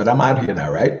say this, but I'm out here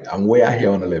now, right? I'm way out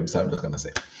here on the limb, so I'm just going to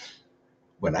say,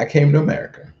 when I came to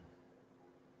America,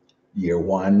 year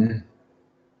 1,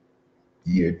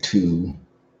 year 2,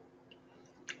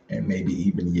 and maybe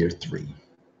even year 3,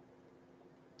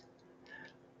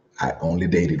 I only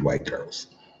dated white girls.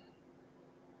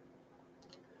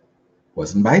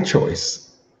 Wasn't by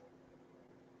choice.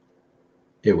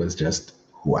 It was just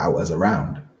who I was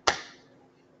around.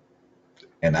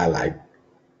 And I liked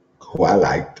who I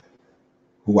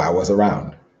was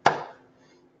around.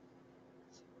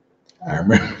 I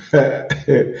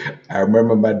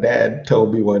remember my dad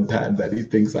told me one time that he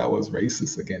thinks I was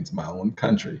racist against my own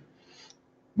country,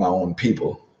 my own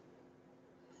people.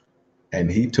 And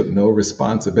he took no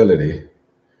responsibility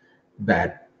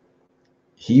that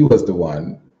he was the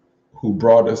one who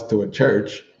brought us to a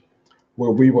church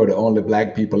where we were the only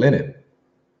black people in it.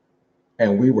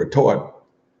 And we were taught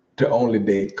to only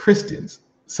date Christians.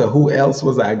 So who else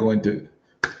was I going to,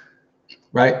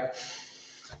 right?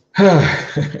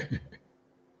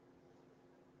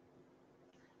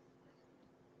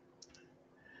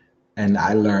 And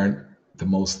I learned the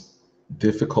most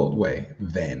difficult way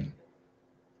then,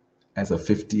 as a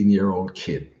 15-year-old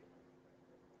kid,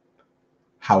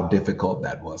 how difficult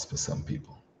that was for some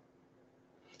people.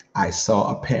 I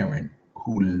saw a parent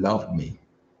who loved me,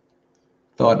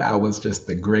 thought I was just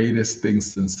the greatest thing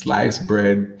since sliced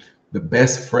bread, the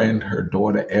best friend her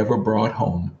daughter ever brought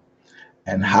home,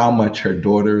 and how much her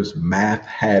daughter's math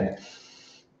had,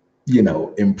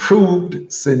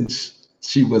 improved since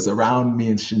she was around me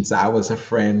and since I was a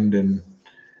friend, and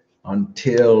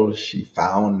until she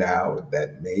found out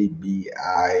that maybe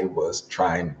I was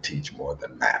trying to teach more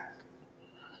than math.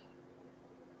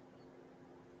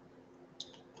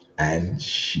 And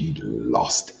she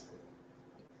lost it.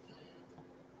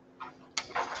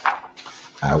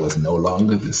 I was no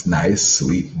longer this nice,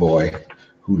 sweet boy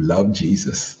who loved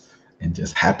Jesus and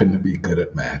just happened to be good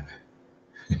at math.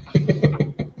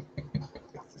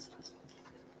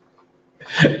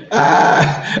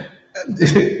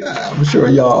 I'm sure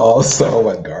y'all all saw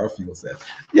what Garfield said.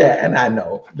 Yeah, and I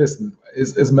know, listen,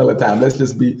 it's Miller time. Let's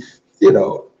just be, a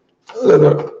little,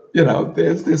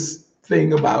 there's this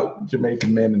thing about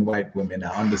Jamaican men and white women.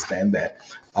 I understand that.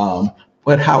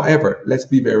 But however, let's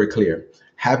be very clear.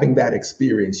 Having that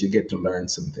experience, you get to learn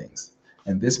some things.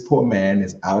 And this poor man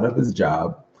is out of his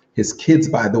job. His kids,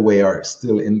 by the way, are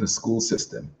still in the school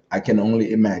system. I can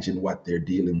only imagine what they're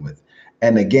dealing with.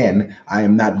 And again, I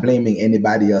am not blaming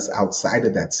anybody else outside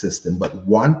of that system, but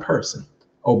one person.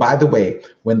 Oh, by the way,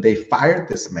 when they fired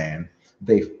this man,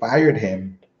 they fired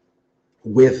him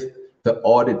with the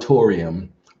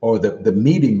auditorium or the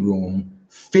meeting room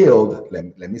filled.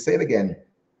 Let me say it again.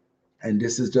 And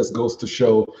this is just goes to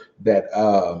show that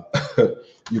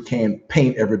you can't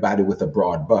paint everybody with a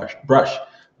broad brush.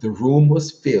 The room was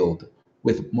filled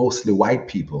with mostly white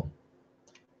people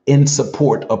in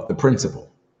support of the principal.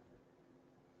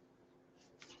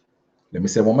 Let me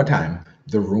say it one more time.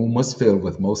 The room was filled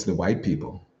with mostly white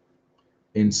people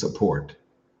in support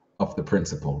of the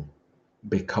principal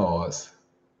because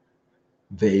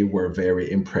they were very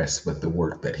impressed with the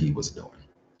work that he was doing.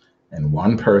 And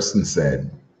one person said,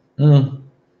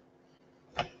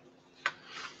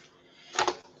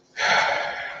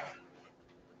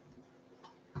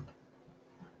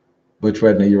 Butch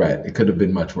Redner, you're right. It could have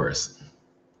been much worse.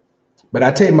 But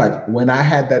I tell you what, when I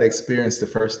had that experience the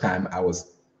first time, I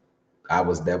was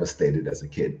devastated as a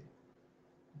kid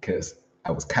because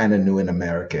I was kind of new in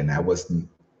America and I wasn't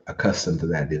accustomed to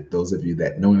that. If those of you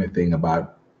that know anything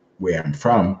about where I'm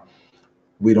from,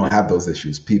 we don't have those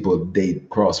issues. People date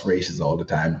cross races all the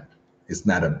time. It's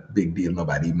not a big deal.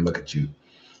 Nobody even look at you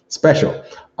special.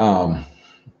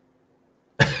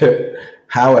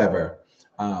 However,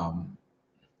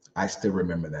 I still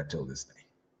remember that till this day.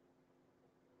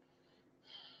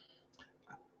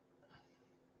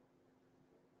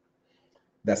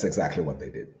 That's exactly what they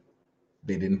did.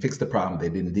 They didn't fix the problem. They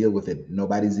didn't deal with it.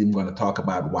 Nobody's even going to talk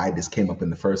about why this came up in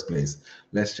the first place.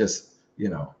 Let's just,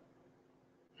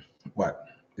 what?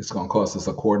 It's going to cost us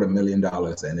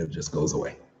 $250,000 and it just goes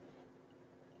away.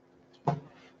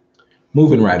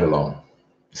 Moving right along.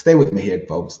 Stay with me here,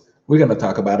 folks. We're going to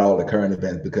talk about all the current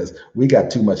events because we got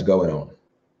too much going on.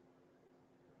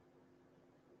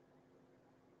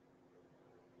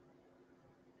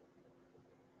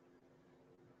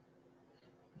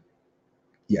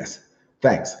 Yes,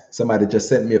 thanks. Somebody just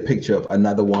sent me a picture of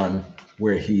another one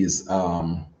where he's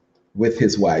with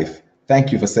his wife.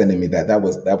 Thank you for sending me that. That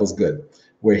was good.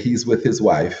 Where he's with his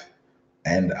wife,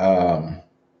 and I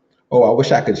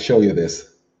wish I could show you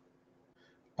this.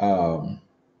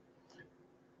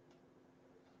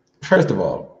 First of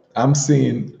all, I'm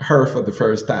seeing her for the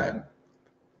first time.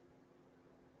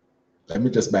 Let me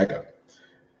just back up.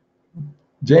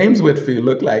 James Whitfield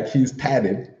looked like he's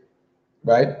tatted,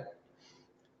 right?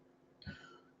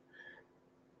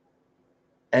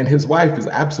 And his wife is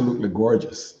absolutely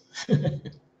gorgeous.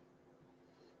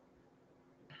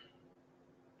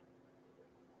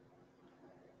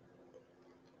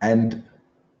 And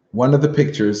one of the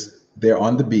pictures, they're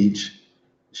on the beach.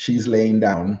 She's laying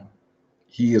down.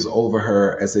 He is over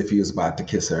her as if he was about to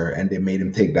kiss her. And they made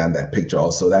him take down that picture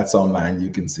also. That's online.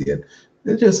 You can see it.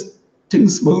 They're just two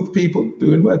smooth people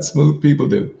doing what smooth people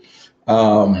do.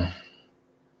 Go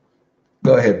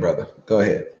ahead, brother. Go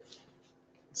ahead.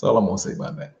 That's all I'm going to say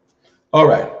about that. All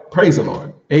right. Praise the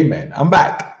Lord. Amen. I'm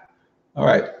back. All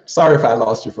right. Sorry if I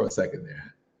lost you for a second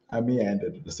there. I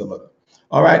meandered just a little.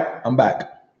 All right. I'm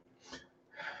back.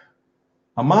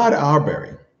 Ahmaud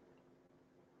Arbery.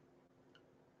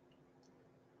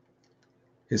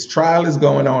 His trial is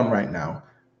going on right now.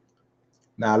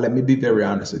 Now, let me be very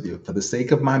honest with you. For the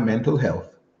sake of my mental health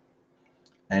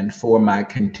and for my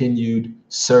continued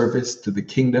service to the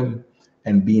kingdom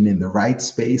and being in the right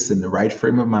space and the right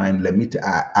frame of mind,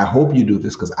 I hope you do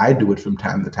this because I do it from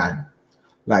time to time.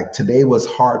 Like today was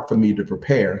hard for me to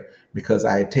prepare because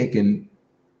I had taken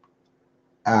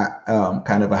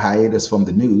kind of a hiatus from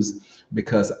the news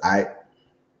because I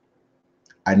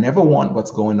never want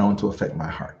what's going on to affect my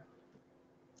heart.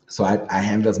 So I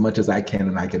handle as much as I can,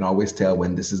 and I can always tell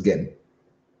when this is getting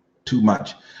too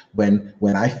much. When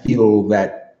I feel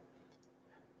that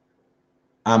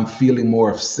I'm feeling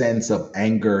more of sense of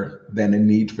anger than a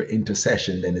need for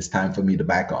intercession, then it's time for me to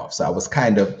back off. So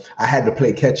I had to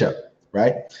play catch up,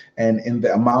 right? And in the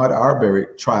Ahmaud Arbery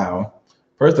trial,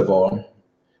 first of all,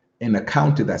 in a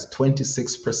county that's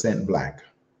 26% black,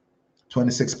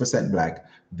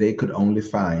 they could only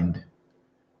find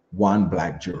one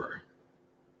black juror.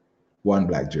 One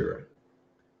black juror.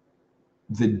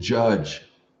 The judge,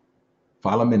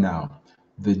 follow me now,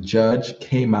 the judge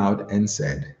came out and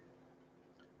said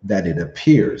that it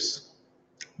appears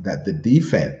that the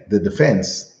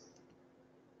defense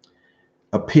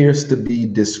appears to be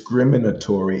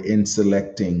discriminatory in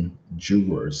selecting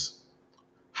jurors.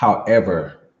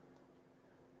 However,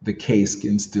 the case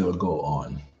can still go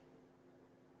on.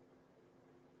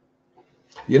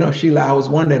 You know, Sheila, I was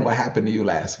wondering what happened to you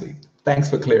last week.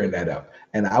 Thanks for clearing that up.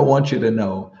 And I want you to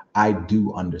know I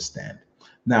do understand.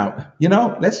 Now, you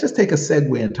know, let's just take a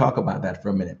segue and talk about that for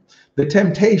a minute. The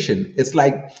temptation, it's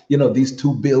like, you know, these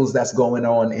two bills that's going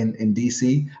on in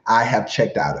DC, I have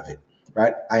checked out of it,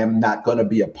 right? I am not going to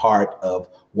be a part of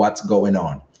what's going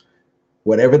on.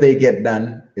 Whatever they get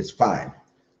done, it's fine.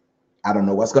 I don't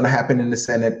know what's going to happen in the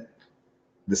Senate.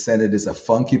 The Senate is a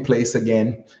funky place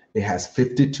again. It has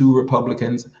 52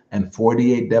 Republicans and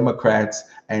 48 Democrats,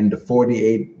 and the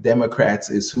 48 Democrats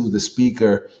is who the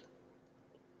speaker,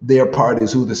 their party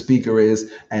is who the speaker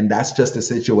is, and that's just the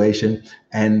situation.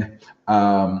 And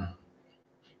while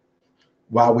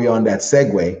we're on that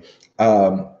segue,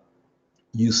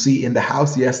 you see in the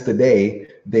House yesterday,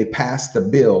 they passed a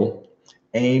bill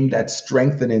aimed at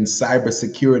strengthening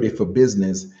cybersecurity for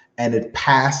business, and it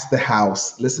passed the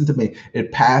House. Listen to me.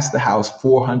 It passed the House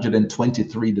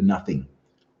 423 to nothing.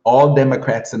 All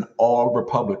Democrats and all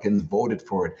Republicans voted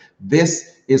for it.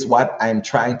 This is what I'm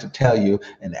trying to tell you.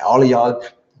 And all of y'all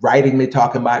writing me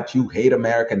talking about you hate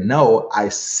America. No, I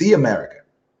see America.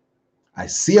 I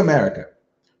see America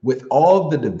with all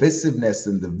the divisiveness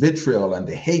and the vitriol and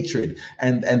the hatred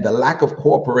and the lack of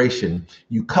cooperation.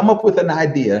 You come up with an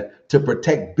idea to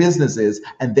protect businesses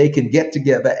and they can get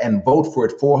together and vote for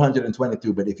it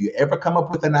 422. But if you ever come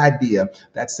up with an idea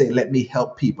that say, let me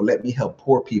help people, let me help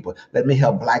poor people, let me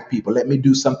help black people, let me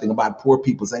do something about poor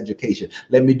people's education,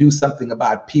 let me do something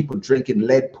about people drinking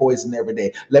lead poison every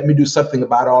day, let me do something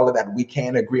about all of that, we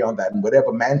can't agree on that. And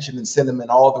whatever Manchin and Cinnamon,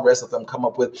 all the rest of them come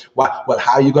up with, well,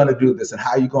 how are you going to do this? And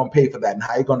how are you going to pay for that? And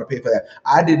how are you going to pay for that?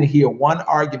 I didn't hear one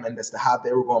argument as to how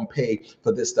they were going to pay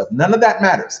for this stuff. None of that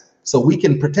matters. So we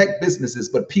can protect businesses,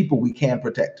 but people we can't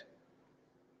protect.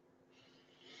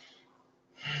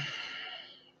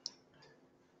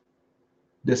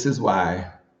 This is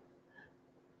why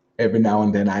every now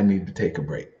and then I need to take a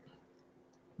break,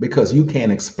 because you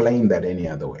can't explain that any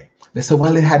other way. They say,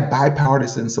 well, it had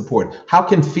bipartisan support. How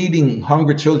can feeding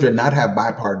hungry children not have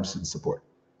bipartisan support?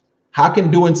 How can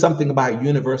doing something about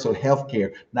universal health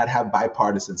care not have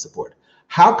bipartisan support?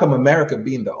 How come America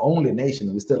being the only nation,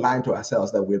 and we're still lying to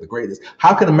ourselves that we're the greatest,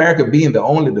 how can America being the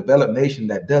only developed nation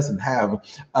that doesn't have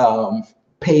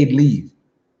paid leave?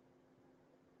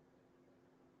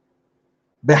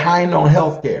 Behind on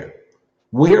health care.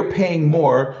 We're paying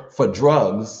more for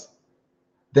drugs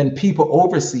than people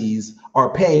overseas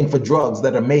are paying for drugs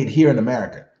that are made here in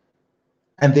America.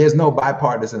 And there's no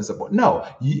bipartisan support. No,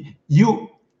 you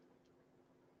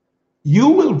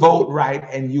will vote right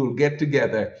and you'll get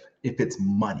together if it's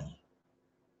money.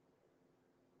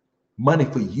 Money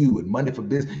for you and money for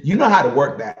business. You know how to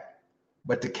work that.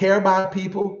 But to care about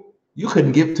people, you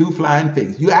couldn't give two flying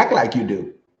figs. You act like you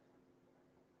do.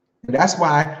 And that's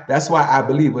why I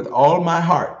believe with all my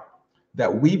heart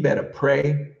that we better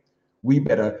pray. We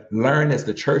better learn as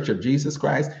the Church of Jesus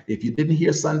Christ. If you didn't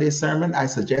hear Sunday's sermon, I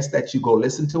suggest that you go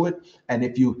listen to it. And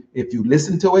if you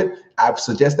listen to it, I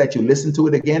suggest that you listen to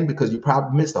it again, because you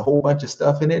probably missed a whole bunch of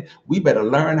stuff in it. We better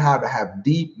learn how to have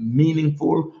deep,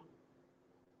 meaningful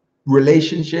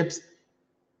relationships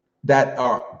that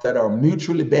are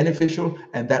mutually beneficial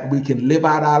and that we can live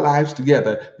out our lives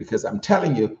together. Because I'm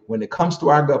telling you, when it comes to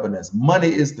our governance,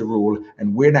 money is the rule,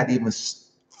 and we're not even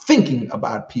thinking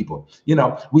about people. You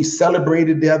know, we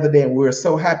celebrated the other day, and we were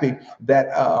so happy that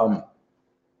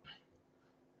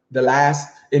the last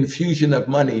infusion of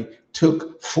money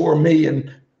took 4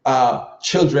 million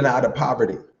children out of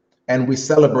poverty, and we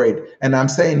celebrate. And I'm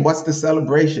saying, what's the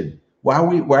celebration? Why are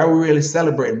we really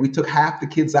celebrating? We took half the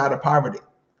kids out of poverty.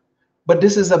 But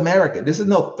this is America. This is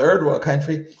no third world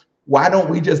country. Why don't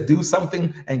we just do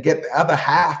something and get the other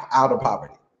half out of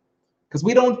poverty? Because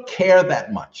we don't care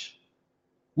that much.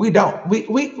 We don't.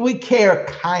 We care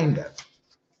kind of.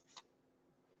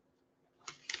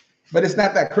 But it's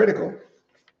not that critical.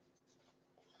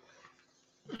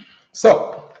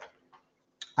 So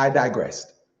I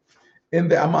digressed. In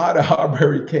the Ahmaud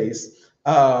Arbery case,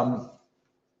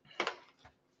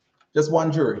 just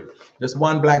one jury, just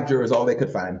one black juror is all they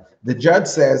could find. The judge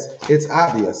says it's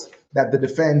obvious that the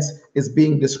defense is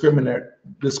being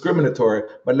discriminatory,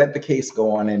 but let the case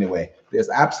go on anyway. There's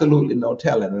absolutely no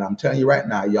telling. And I'm telling you right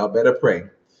now, y'all better pray,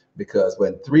 because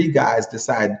when 3 guys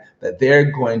decide that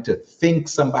they're going to think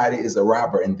somebody is a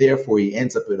robber and therefore he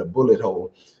ends up in a bullet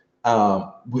hole,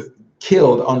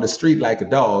 killed on the street like a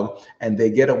dog, and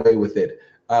they get away with it,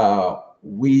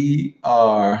 we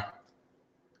are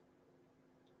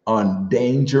on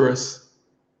dangerous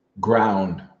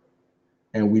ground,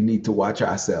 and we need to watch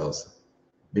ourselves.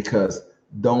 Because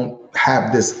don't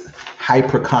have this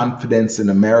hyper confidence in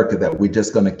America that we're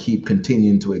just going to keep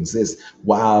continuing to exist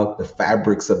while the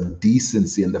fabrics of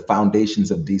decency and the foundations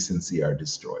of decency are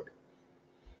destroyed.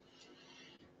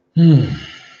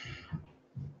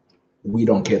 We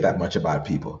don't care that much about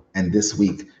people. And this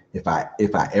week, if I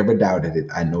ever doubted it,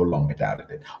 I no longer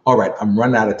doubted it. All right, I'm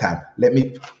running out of time. Let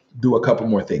me do a couple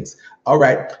more things. All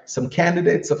right, some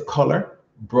candidates of color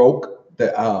broke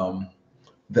the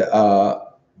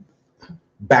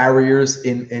barriers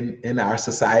in our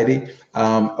society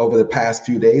over the past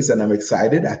few days, and I'm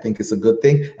excited. I think it's a good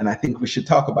thing, and I think we should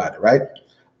talk about it, right?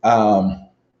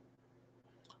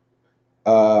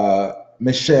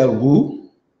 Michelle Wu,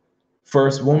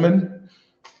 first woman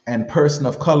and person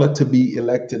of color to be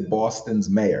elected Boston's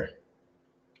mayor,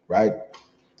 right?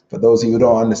 For those of you who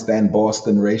don't understand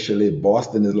Boston racially,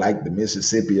 Boston is like the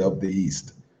Mississippi of the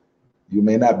East. You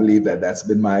may not believe that. That's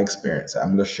been my experience.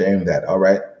 I'm just sharing that, all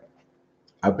right?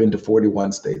 I've been to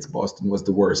 41 states. Boston was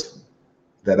the worst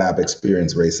that I've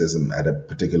experienced racism at a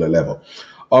particular level.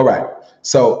 All right,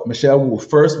 so Michelle Wu,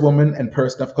 first woman and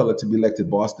person of color to be elected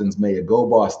Boston's mayor. Go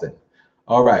Boston.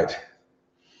 All right.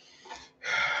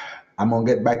 I'm gonna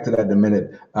get back to that in a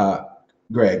minute,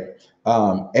 Greg.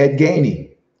 Ed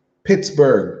Gainey,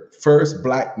 Pittsburgh, first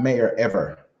black mayor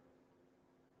ever.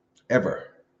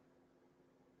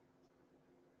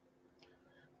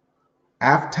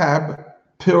 Aftab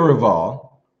Purival,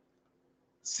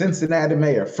 Cincinnati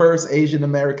mayor, first Asian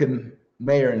American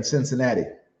mayor in Cincinnati.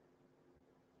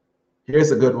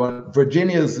 Here's a good one.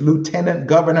 Virginia's lieutenant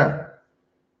governor,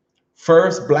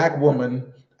 first black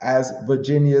woman as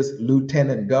Virginia's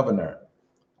lieutenant governor.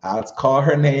 I'll call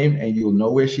her name and you'll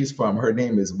know where she's from. Her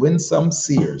name is Winsome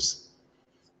Sears.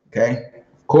 Okay,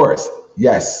 of course,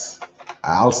 yes,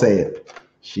 I'll say it.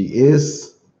 She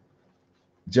is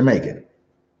Jamaican.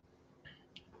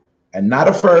 And not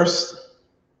a first,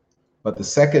 but the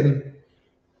second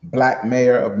black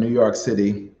mayor of New York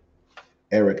City,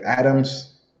 Eric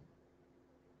Adams.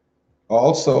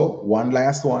 Also, one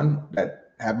last one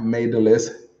that haven't made the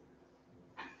list.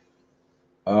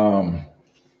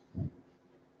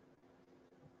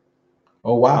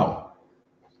 Oh, wow.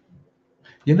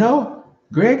 You know,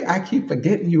 Greg, I keep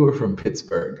forgetting you were from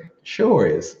Pittsburgh. Sure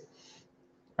is,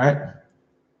 right?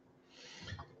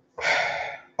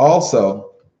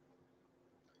 Also,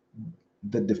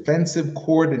 the defensive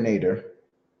coordinator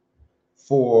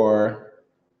for,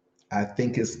 I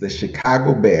think it's the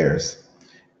Chicago Bears,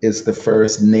 is the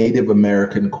first Native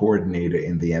American coordinator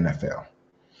in the NFL.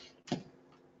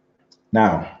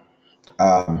 Now,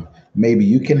 maybe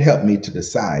you can help me to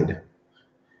decide,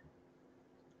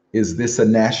 is this a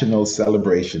national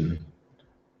celebration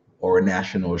or a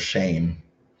national shame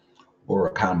or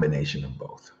a combination of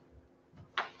both?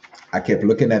 I kept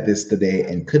looking at this today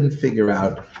and couldn't figure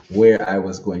out where I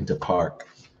was going to park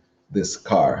this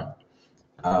car.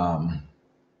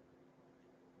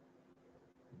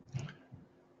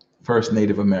 First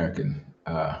Native American.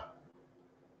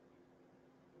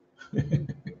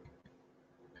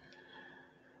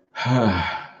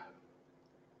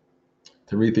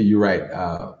 Taretha, you're right.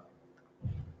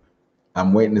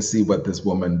 I'm waiting to see what this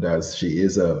woman does. She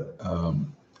is a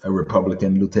a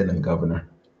Republican lieutenant governor.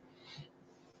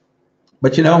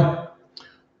 But you know,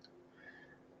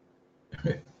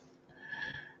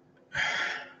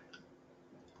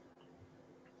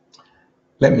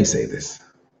 let me say this.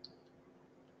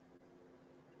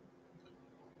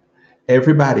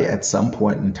 Everybody at some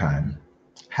point in time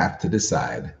have to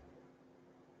decide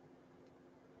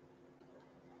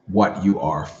what you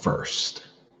are first.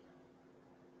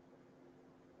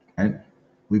 Right?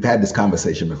 We've had this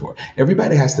conversation before.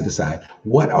 Everybody has to decide,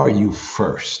 what are you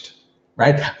first?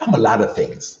 Right? I'm a lot of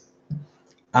things.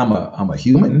 I'm a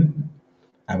human.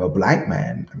 I'm a black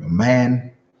man. I'm a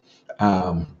man.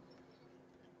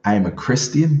 I am a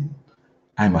Christian.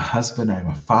 I'm a husband. I'm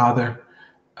a father.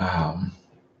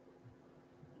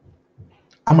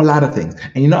 I'm a lot of things.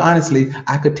 And you know, honestly,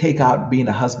 I could take out being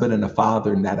a husband and a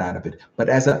father and that out of it. But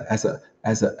as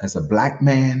a black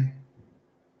man,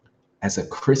 as a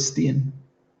Christian,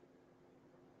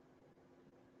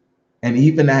 and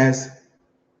even as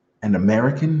an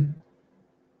American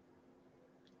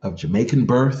of Jamaican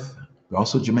birth,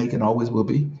 also Jamaican, always will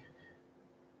be.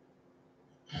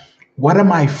 What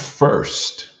am I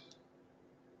first?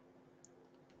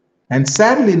 And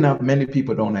sadly enough, many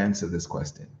people don't answer this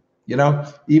question. You know,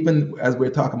 even as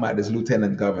we're talking about this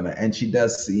lieutenant governor, and she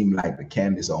does seem like the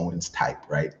Candace Owens type,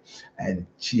 right? And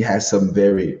she has some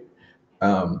very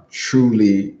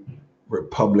truly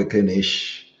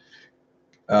Republican-ish,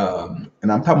 and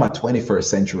I'm talking about 21st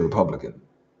century Republican,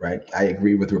 right? I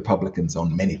agree with Republicans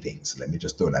on many things. Let me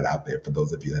just throw that out there for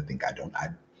those of you that think I don't.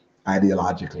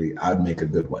 Ideologically, I'd make a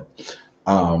good one.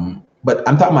 But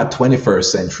I'm talking about 21st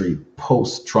century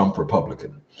post-Trump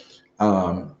Republican.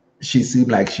 She seemed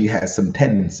like she has some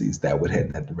tendencies that would head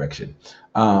in that direction.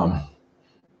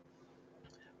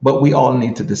 But we all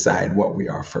need to decide what we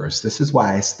are first. This is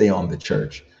why I stay on the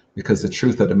church, because the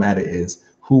truth of the matter is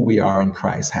who we are in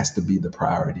Christ has to be the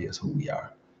priority as who we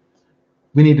are.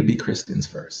 We need to be Christians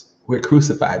first. We're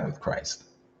crucified with Christ.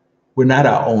 We're not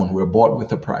our own. We're bought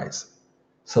with a price.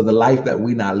 So the life that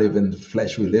we now live in the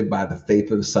flesh, we live by the faith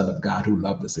of the Son of God who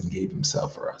loved us and gave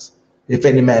himself for us. If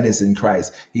any man is in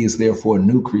Christ, he is therefore a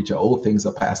new creature. Old things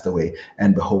are passed away,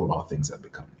 and behold, all things have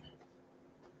become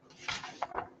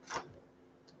new.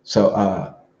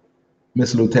 So,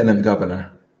 Miss Lieutenant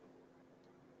Governor,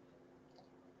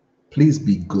 please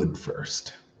be good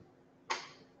first.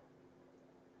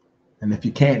 And if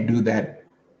you can't do that,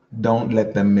 don't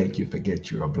let them make you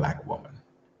forget you're a black woman.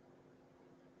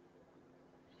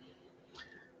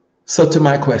 So to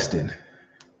my question,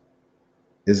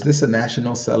 is this a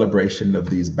national celebration of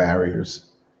these barriers?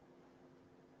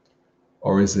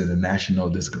 Or is it a national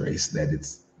disgrace that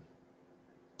it's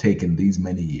taken these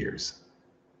many years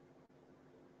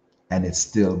and it's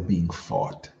still being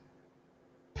fought?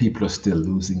 People are still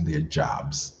losing their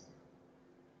jobs.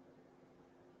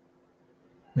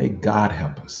 May God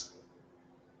help us.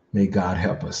 May God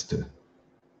help us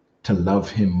to love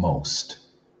him most.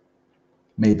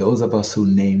 May those of us who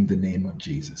name the name of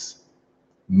Jesus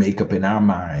make up in our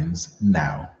minds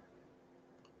now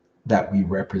that we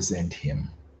represent him.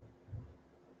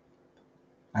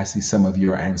 I see some of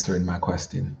you are answering my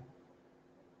question.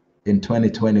 In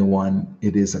 2021,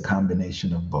 it is a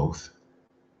combination of both.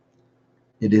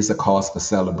 It is a cause for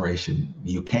celebration.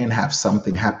 You can't have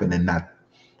something happen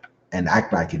and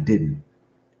act like it didn't.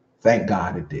 Thank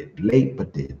God it did. Late,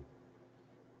 but did.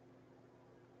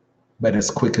 But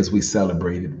as quick as we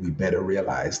celebrate it, we better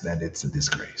realize that it's a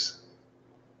disgrace.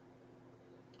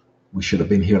 We should have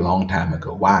been here a long time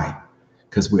ago. Why?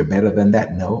 Because we're better than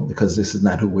that? No. Because this is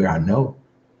not who we are? No.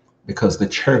 Because the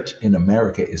church in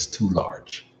America is too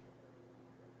large.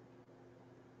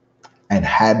 And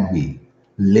had we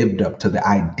lived up to the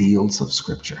ideals of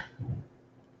Scripture,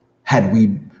 had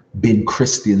we been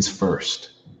Christians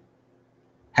first,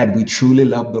 had we truly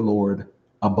loved the Lord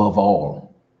above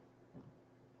all,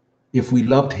 if we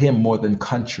loved him more than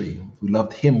country, if we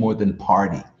loved him more than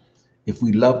party, if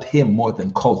we loved him more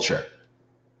than culture,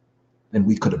 then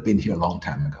we could have been here a long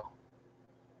time ago.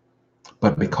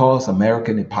 But because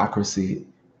American hypocrisy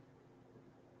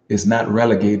is not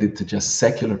relegated to just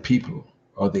secular people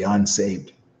or the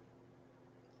unsaved,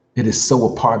 it is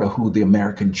so a part of who the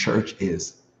American church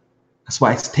is. That's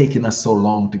why it's taken us so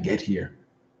long to get here.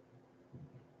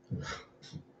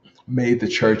 May the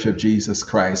Church of Jesus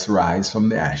Christ rise from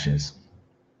the ashes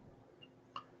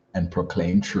and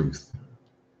proclaim truth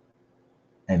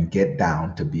and get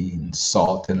down to being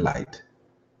salt and light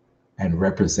and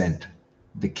represent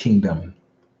the kingdom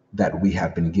that we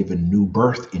have been given new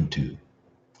birth into,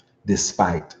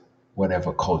 despite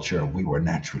whatever culture we were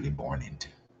naturally born into.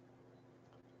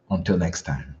 Until next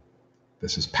time,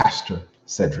 this is Pastor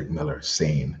Cedric Miller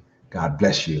saying God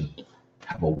bless you.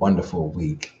 Have a wonderful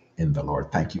week in the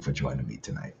Lord. Thank you for joining me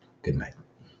tonight. Good night.